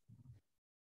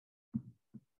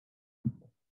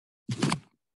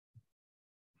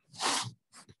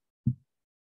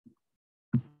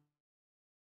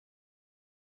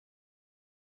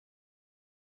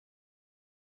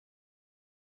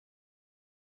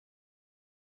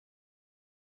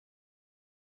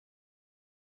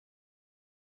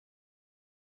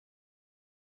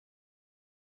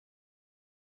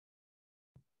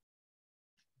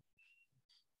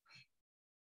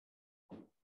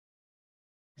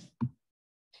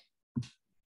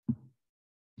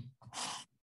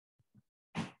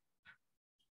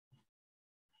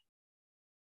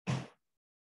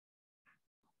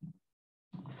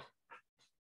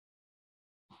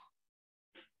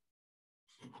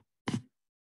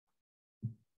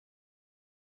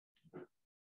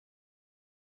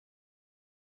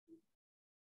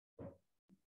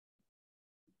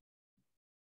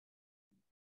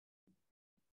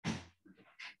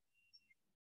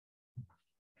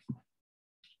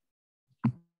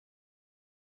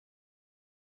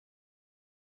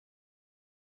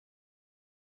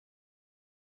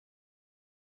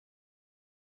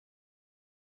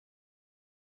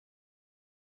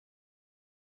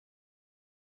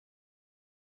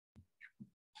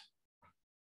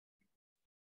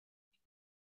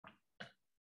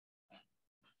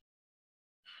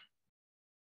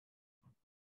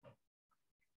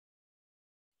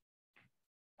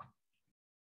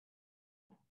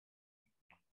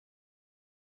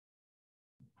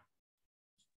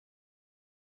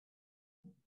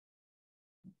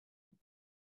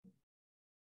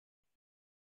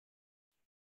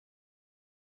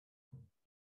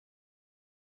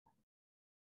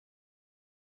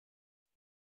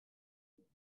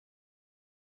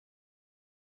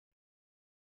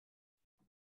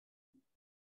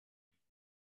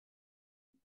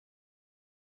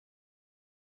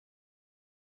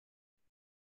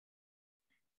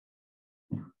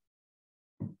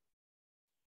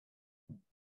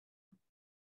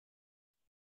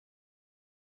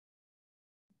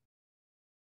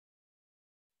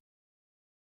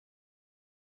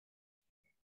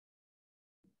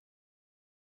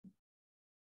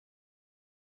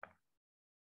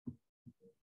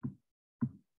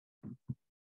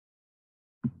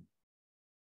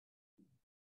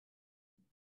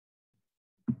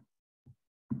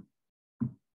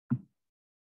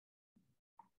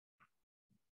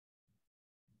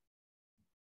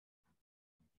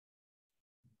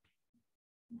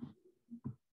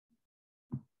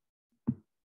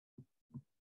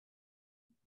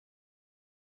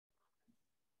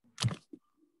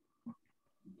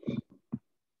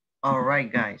 All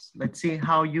right, guys, let's see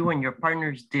how you and your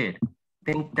partners did.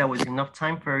 Think that was enough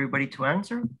time for everybody to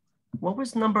answer? What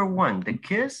was number one? The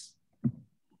kiss?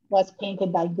 Was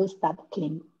painted by Gustav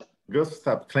Klimt.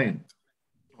 Gustav Klimt.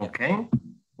 Okay,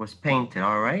 was painted,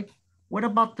 all right. What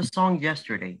about the song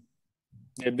Yesterday?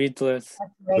 The Beatles.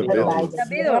 The Beatles. The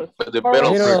Beatles. The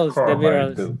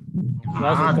Beatles.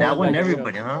 Ah, that one,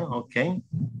 everybody, huh? Okay.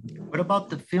 What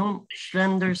about the film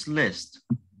Schindler's List?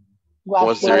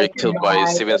 Was directed by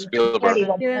Steven Spielberg.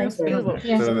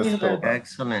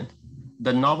 Excellent.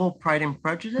 The novel Pride and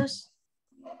Prejudice?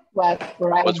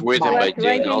 Was written by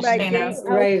Jane Austen.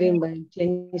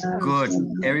 Good.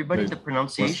 Everybody, the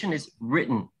pronunciation is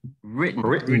written. Written.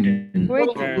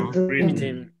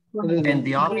 And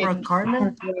the opera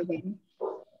Carmen?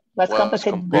 Was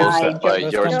composed by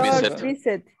George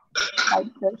Bizet.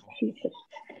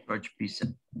 George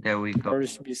Bizet. There we go.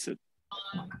 George Bizet.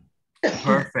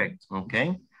 Perfect.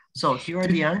 Okay. So here are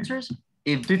the answers.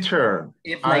 If teacher,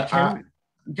 if I can,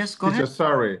 just go teacher, ahead.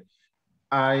 Sorry,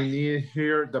 I need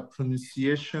here the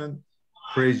pronunciation.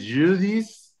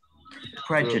 Prejudice.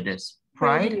 Prejudice.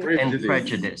 Pride and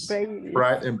prejudice.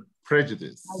 Pride and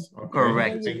prejudice. Okay.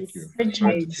 Correct. Thank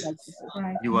you.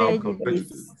 You're welcome.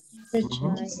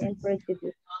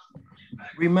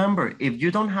 Remember, if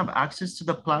you don't have access to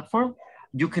the platform,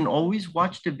 you can always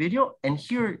watch the video, and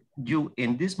here you,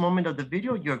 in this moment of the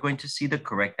video, you're going to see the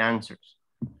correct answers.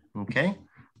 Okay.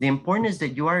 The important is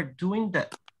that you are doing the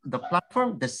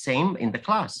platform the same in the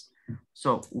class.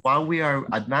 So while we are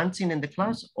advancing in the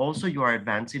class, also you are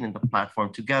advancing in the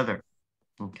platform together.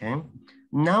 Okay.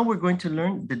 Now we're going to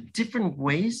learn the different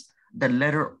ways the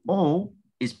letter O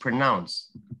is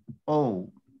pronounced.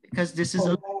 O, because this is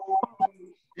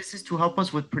to help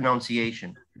us with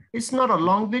pronunciation. It's not a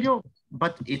long video,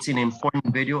 but it's an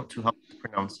important video to help with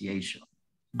pronunciation.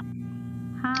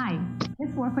 Hi,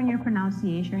 let's work on your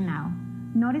pronunciation now.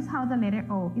 Notice how the letter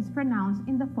O is pronounced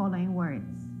in the following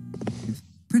words.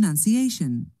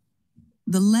 Pronunciation.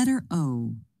 The letter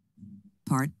O.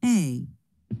 Part A.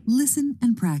 Listen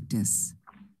and practice.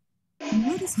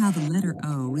 Notice how the letter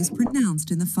O is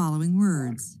pronounced in the following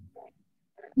words.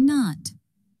 Not.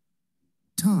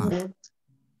 Talk.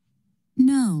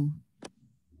 No.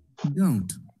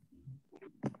 Don't.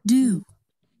 Do.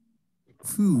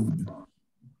 Food.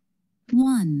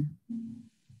 One.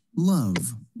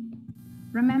 Love.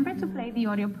 Remember to play the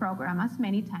audio program as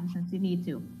many times as you need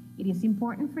to. It is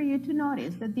important for you to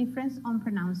notice the difference on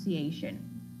pronunciation.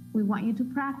 We want you to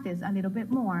practice a little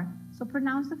bit more, so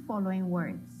pronounce the following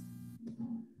words.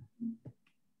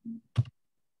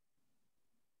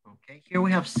 Okay, here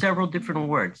we have several different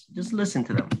words. Just listen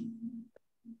to them.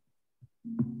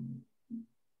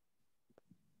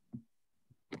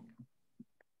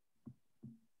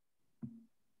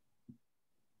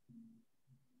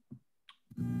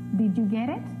 Did you get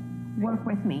it? Work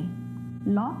with me.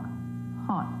 Lock,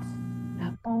 hot.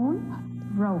 Own,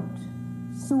 wrote.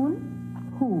 Soon,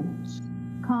 who.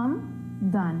 Come,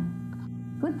 done.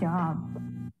 Good job.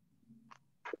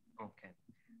 Okay.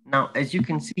 Now, as you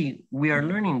can see, we are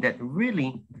learning that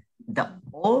really the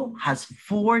O has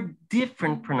 4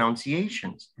 different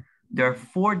pronunciations. There are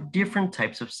 4 different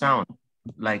types of sound,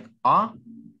 like A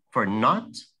for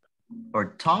not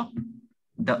or top,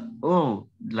 the O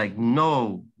like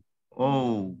no,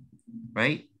 O,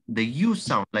 right? The U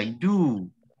sound like do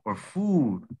or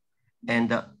food, and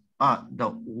the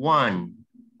one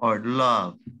or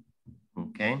love,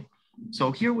 okay?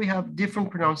 So here we have different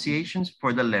pronunciations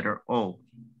for the letter O.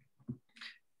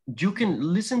 You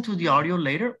can listen to the audio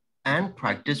later and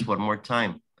practice one more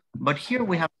time. But here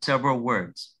we have several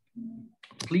words.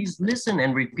 Please listen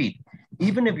and repeat.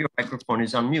 Even if your microphone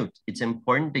is on mute, it's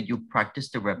important that you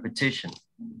practice the repetition.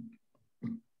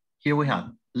 Here we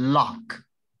have lock.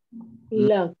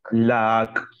 Lock.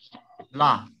 Lock.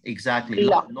 La, exactly.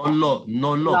 Lock. No lo,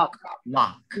 no lock.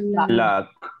 Lock. Lock.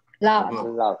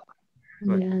 Good.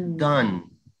 Good.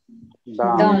 Done.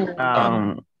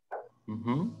 Down.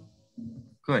 Mm-hmm.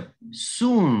 Good.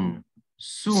 Soon.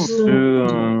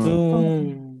 Soon.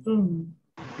 Soon.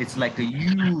 It's like a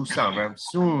U sound, right?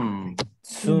 Soon.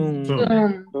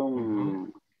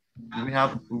 Soon. We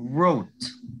have wrote.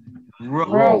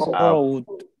 Wrote.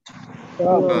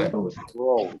 Good.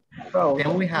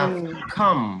 Then we have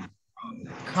come.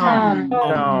 Come.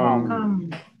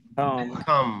 Own.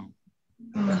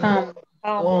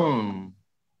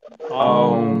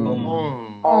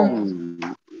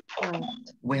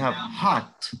 We have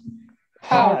hot.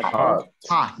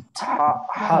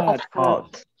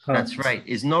 That's right.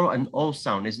 It's not an O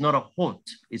sound. It's not a hot.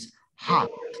 It's hot.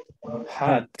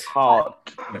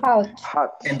 Hot.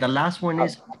 And the last one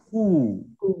is who.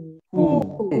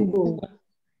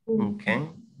 Okay.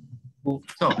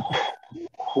 So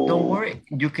don't worry.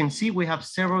 You can see we have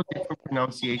several different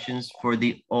pronunciations for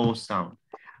the O sound.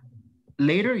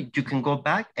 Later, you can go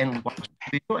back and watch the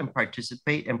video and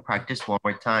participate and practice one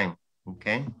more time.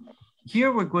 Okay.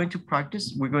 Here we're going to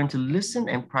practice. We're going to listen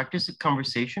and practice a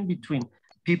conversation between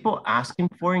people asking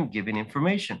for and giving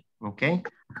information. Okay.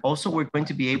 Also, we're going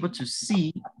to be able to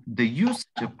see the usage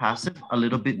of passive a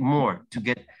little bit more to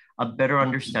get a better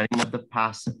understanding of the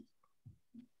passive.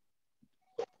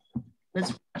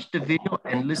 Let's watch the video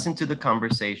and listen to the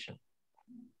conversation.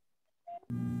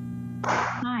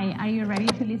 Hi, are you ready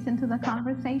to listen to the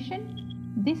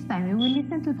conversation? This time we will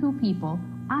listen to two people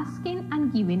asking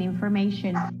and giving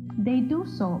information. They do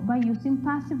so by using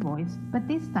passive voice, but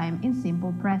this time in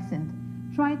simple present.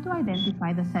 Try to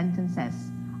identify the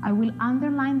sentences. I will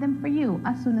underline them for you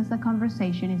as soon as the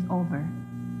conversation is over.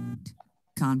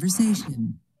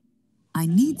 Conversation. I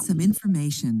need some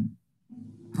information.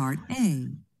 Part A.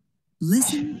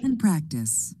 Listen and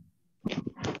practice.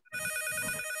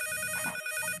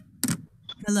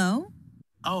 Hello?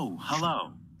 Oh,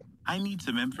 hello. I need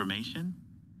some information.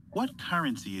 What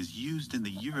currency is used in the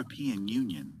European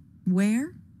Union?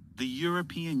 Where? The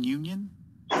European Union?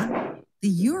 The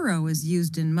euro is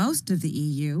used in most of the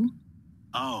EU.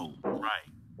 Oh, right.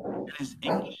 And is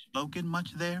English spoken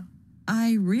much there?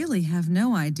 I really have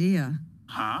no idea.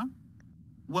 Huh?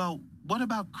 Well, what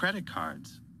about credit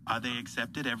cards? Are they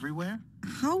accepted everywhere?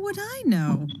 How would I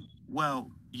know? Well,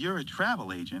 you're a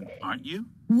travel agent, aren't you?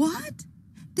 What?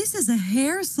 This is a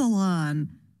hair salon.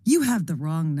 You have the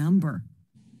wrong number.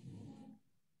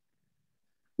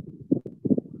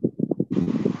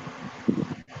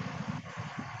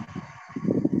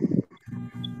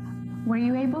 Were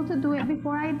you able to do it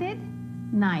before I did?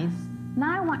 Nice.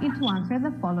 Now I want you to answer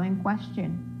the following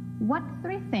question. What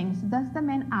three things does the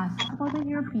man ask for the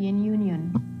European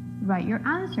Union? Write your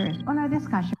answers on our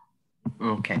discussion.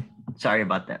 Okay, sorry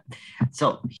about that.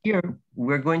 So here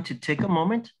we're going to take a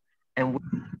moment and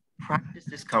we'll practice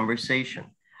this conversation.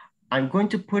 I'm going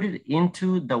to put it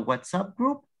into the WhatsApp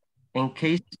group in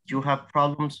case you have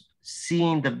problems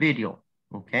seeing the video,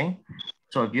 okay?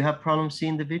 So if you have problems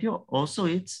seeing the video, also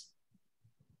it's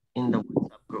in the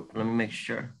WhatsApp group. Let me make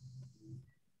sure.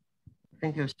 I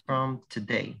think it was from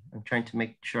today. I'm trying to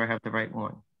make sure I have the right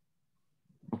one.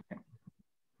 Okay.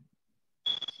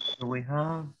 So we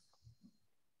have,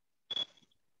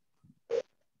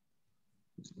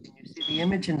 can you see the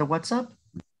image in the WhatsApp?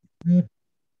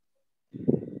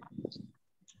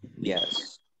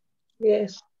 Yes.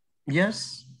 Yes.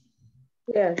 Yes?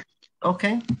 Yes.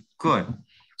 Okay, good.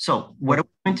 So what are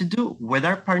we going to do with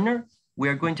our partner? We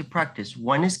are going to practice.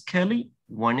 One is Kelly,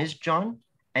 one is John,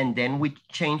 and then we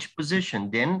change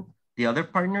position. Then the other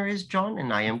partner is John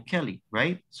and I am Kelly,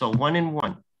 right? So 1 and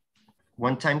 1.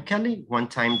 One time Kelly, one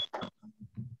time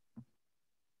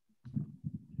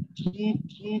John.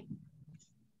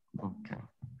 Okay.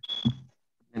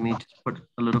 Let me just put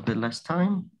a little bit less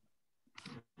time.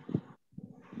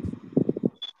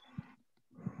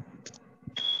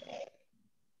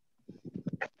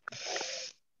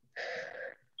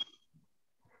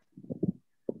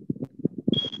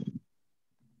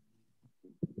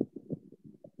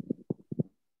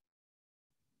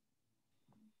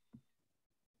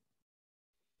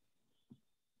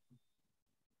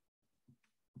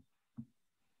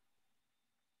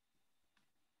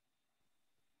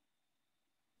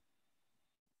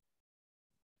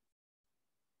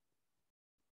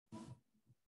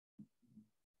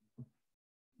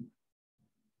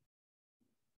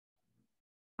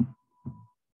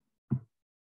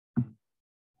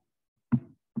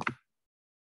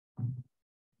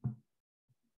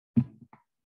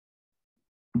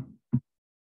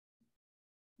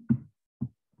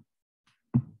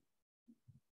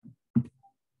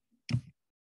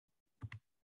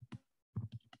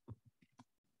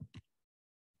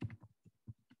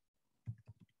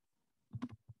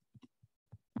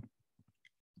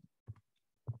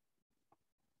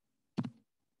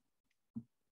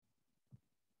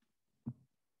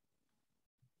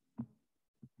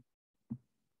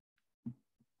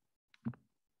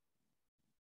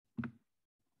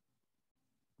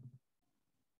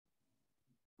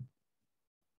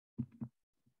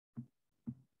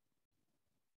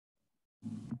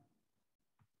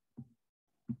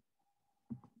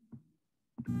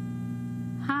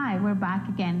 Hi, we're back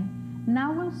again.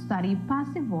 Now we'll study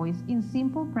passive voice in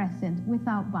simple present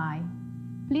without by.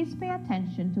 Please pay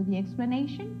attention to the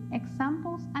explanation,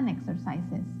 examples, and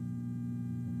exercises.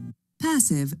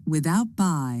 Passive without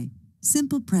by.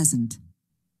 Simple present.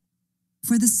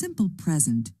 For the simple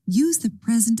present, use the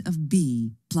present of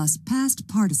be plus past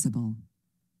participle.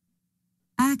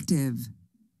 Active.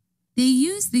 They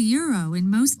use the euro in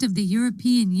most of the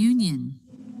European Union.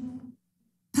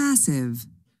 Passive.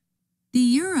 The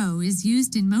euro is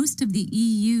used in most of the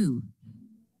EU.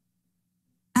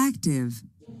 Active.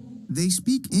 They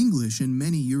speak English in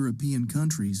many European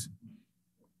countries.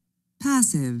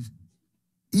 Passive.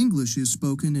 English is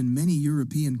spoken in many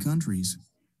European countries.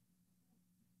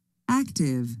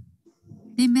 Active.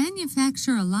 They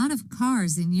manufacture a lot of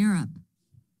cars in Europe.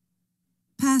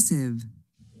 Passive.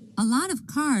 A lot of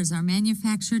cars are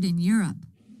manufactured in Europe.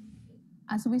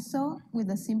 As we saw with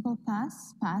the simple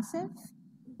past, passive,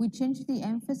 we change the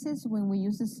emphasis when we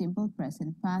use the simple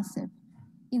present passive.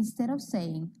 Instead of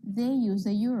saying, they use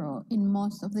the euro in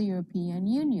most of the European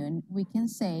Union, we can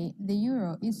say, the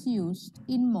euro is used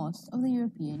in most of the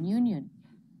European Union.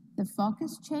 The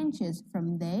focus changes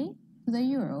from they to the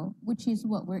euro, which is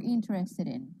what we're interested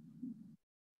in.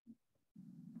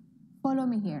 Follow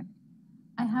me here.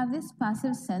 I have these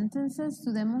passive sentences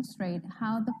to demonstrate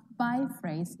how the by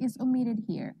phrase is omitted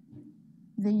here.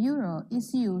 The euro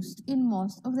is used in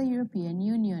most of the European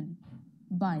Union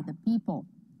by the people.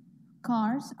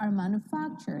 Cars are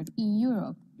manufactured in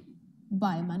Europe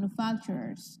by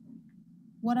manufacturers.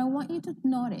 What I want you to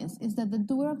notice is that the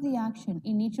doer of the action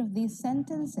in each of these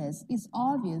sentences is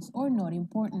obvious or not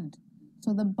important,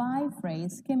 so the by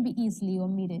phrase can be easily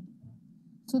omitted.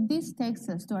 So this takes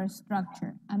us to our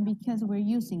structure, and because we're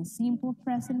using simple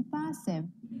present passive,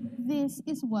 this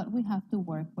is what we have to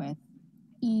work with.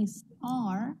 Is,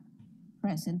 are,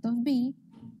 present of be,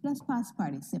 plus past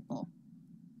participle.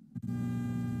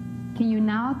 Can you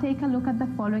now take a look at the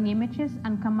following images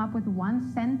and come up with one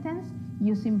sentence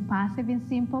using passive in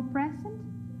simple present?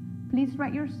 Please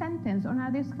write your sentence on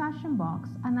our discussion box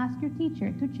and ask your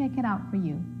teacher to check it out for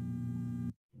you.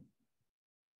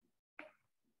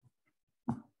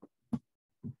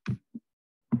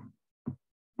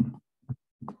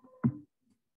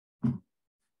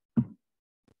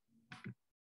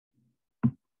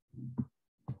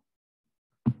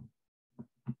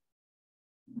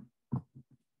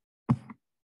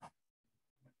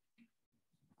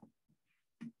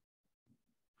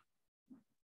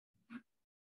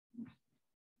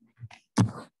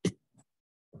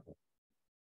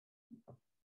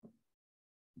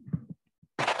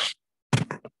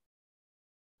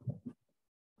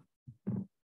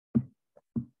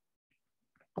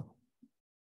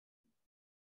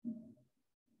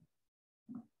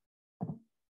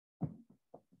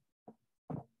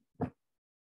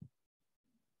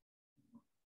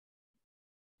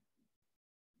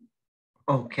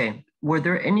 Okay. Were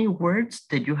there any words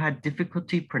that you had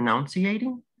difficulty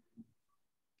pronouncing?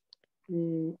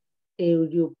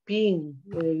 European.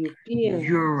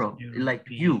 Euro, like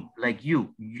you,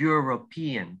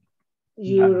 European.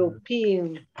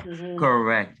 European.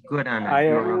 Correct. Good, Anna.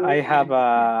 I have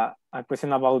a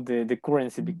question about the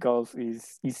currency because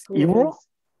it's euro?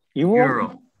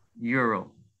 Euro.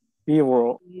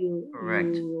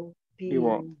 Correct.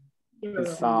 Euro. It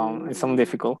sounds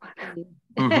difficult.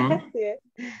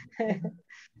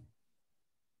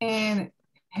 And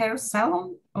hair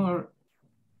salon or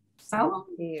salon?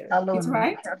 It's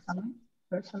right?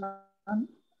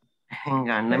 Hang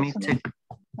on, let me take.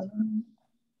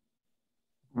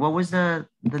 What was the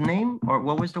name or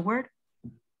what was the word?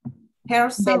 Hair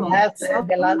salon. Hair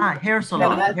salon.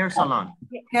 Hair salon.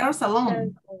 Hair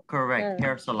salon. Correct.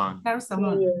 Hair salon. Hair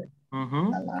salon.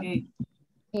 Okay.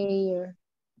 Hair.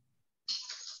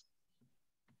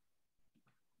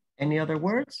 Any other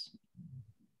words?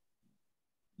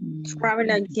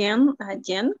 Travel again.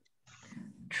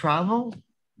 Travel.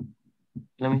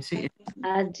 Let me see.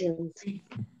 Agent.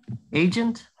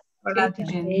 Agent?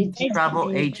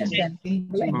 Travel agent.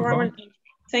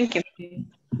 Thank you.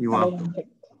 You're welcome.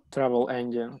 Travel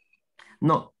agent.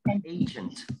 No,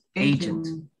 agent. Agent.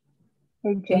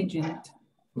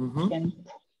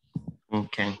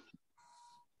 Okay.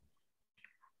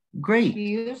 Great.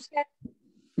 Use it.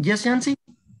 Yes, Yancy?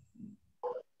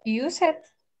 Use it.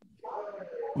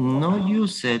 No,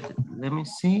 use it. Let me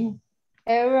see.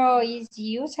 Euro is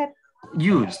used.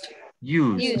 Used.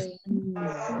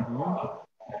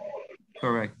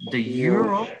 Correct. The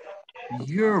euro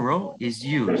is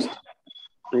used.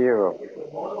 Euro.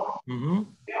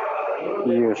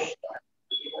 Used.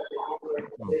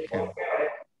 Okay.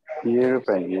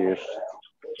 European used.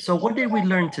 So what did we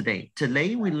learn today?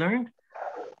 Today we learned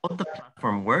all the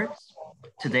platform words.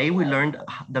 Today we learned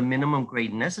the minimum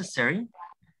grade necessary.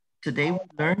 Today we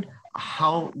learned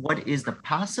what is the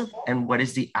passive and what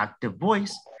is the active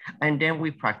voice. And then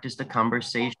we practiced the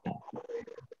conversation.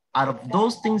 Out of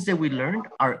those things that we learned,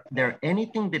 are there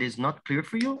anything that is not clear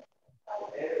for you?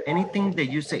 Anything that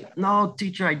you say, no,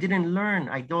 teacher, I didn't learn.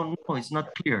 I don't know. It's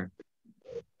not clear.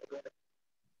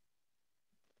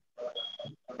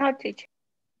 No, teacher.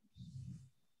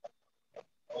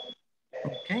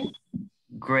 Okay,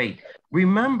 great.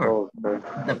 Remember,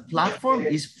 the platform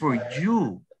is for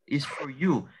you. It's for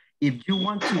you. If you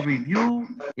want to review,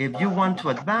 if you want to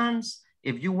advance,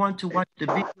 if you want to watch the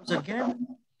videos again,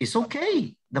 it's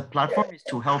okay. The platform is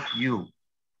to help you.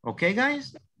 Okay,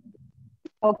 guys?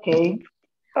 Okay.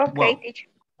 Okay, Well, teacher.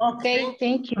 Okay,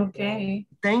 thank you. Okay.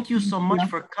 thank you so much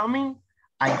for coming.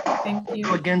 I Thank see you.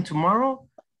 you again tomorrow.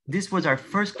 This was our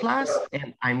first class,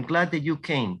 and I'm glad that you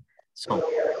came. So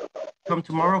come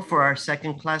tomorrow for our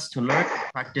second class to learn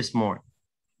and practice more.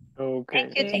 Okay.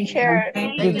 Thank you, teacher.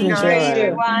 Thank Thank you, you, guys.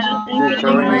 teacher. Have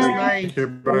a nice night. Thank you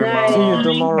very much. See you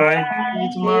tomorrow. See you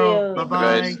tomorrow.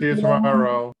 Bye-bye. See you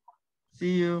tomorrow.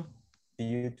 See you. See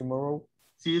you tomorrow.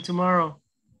 See you tomorrow.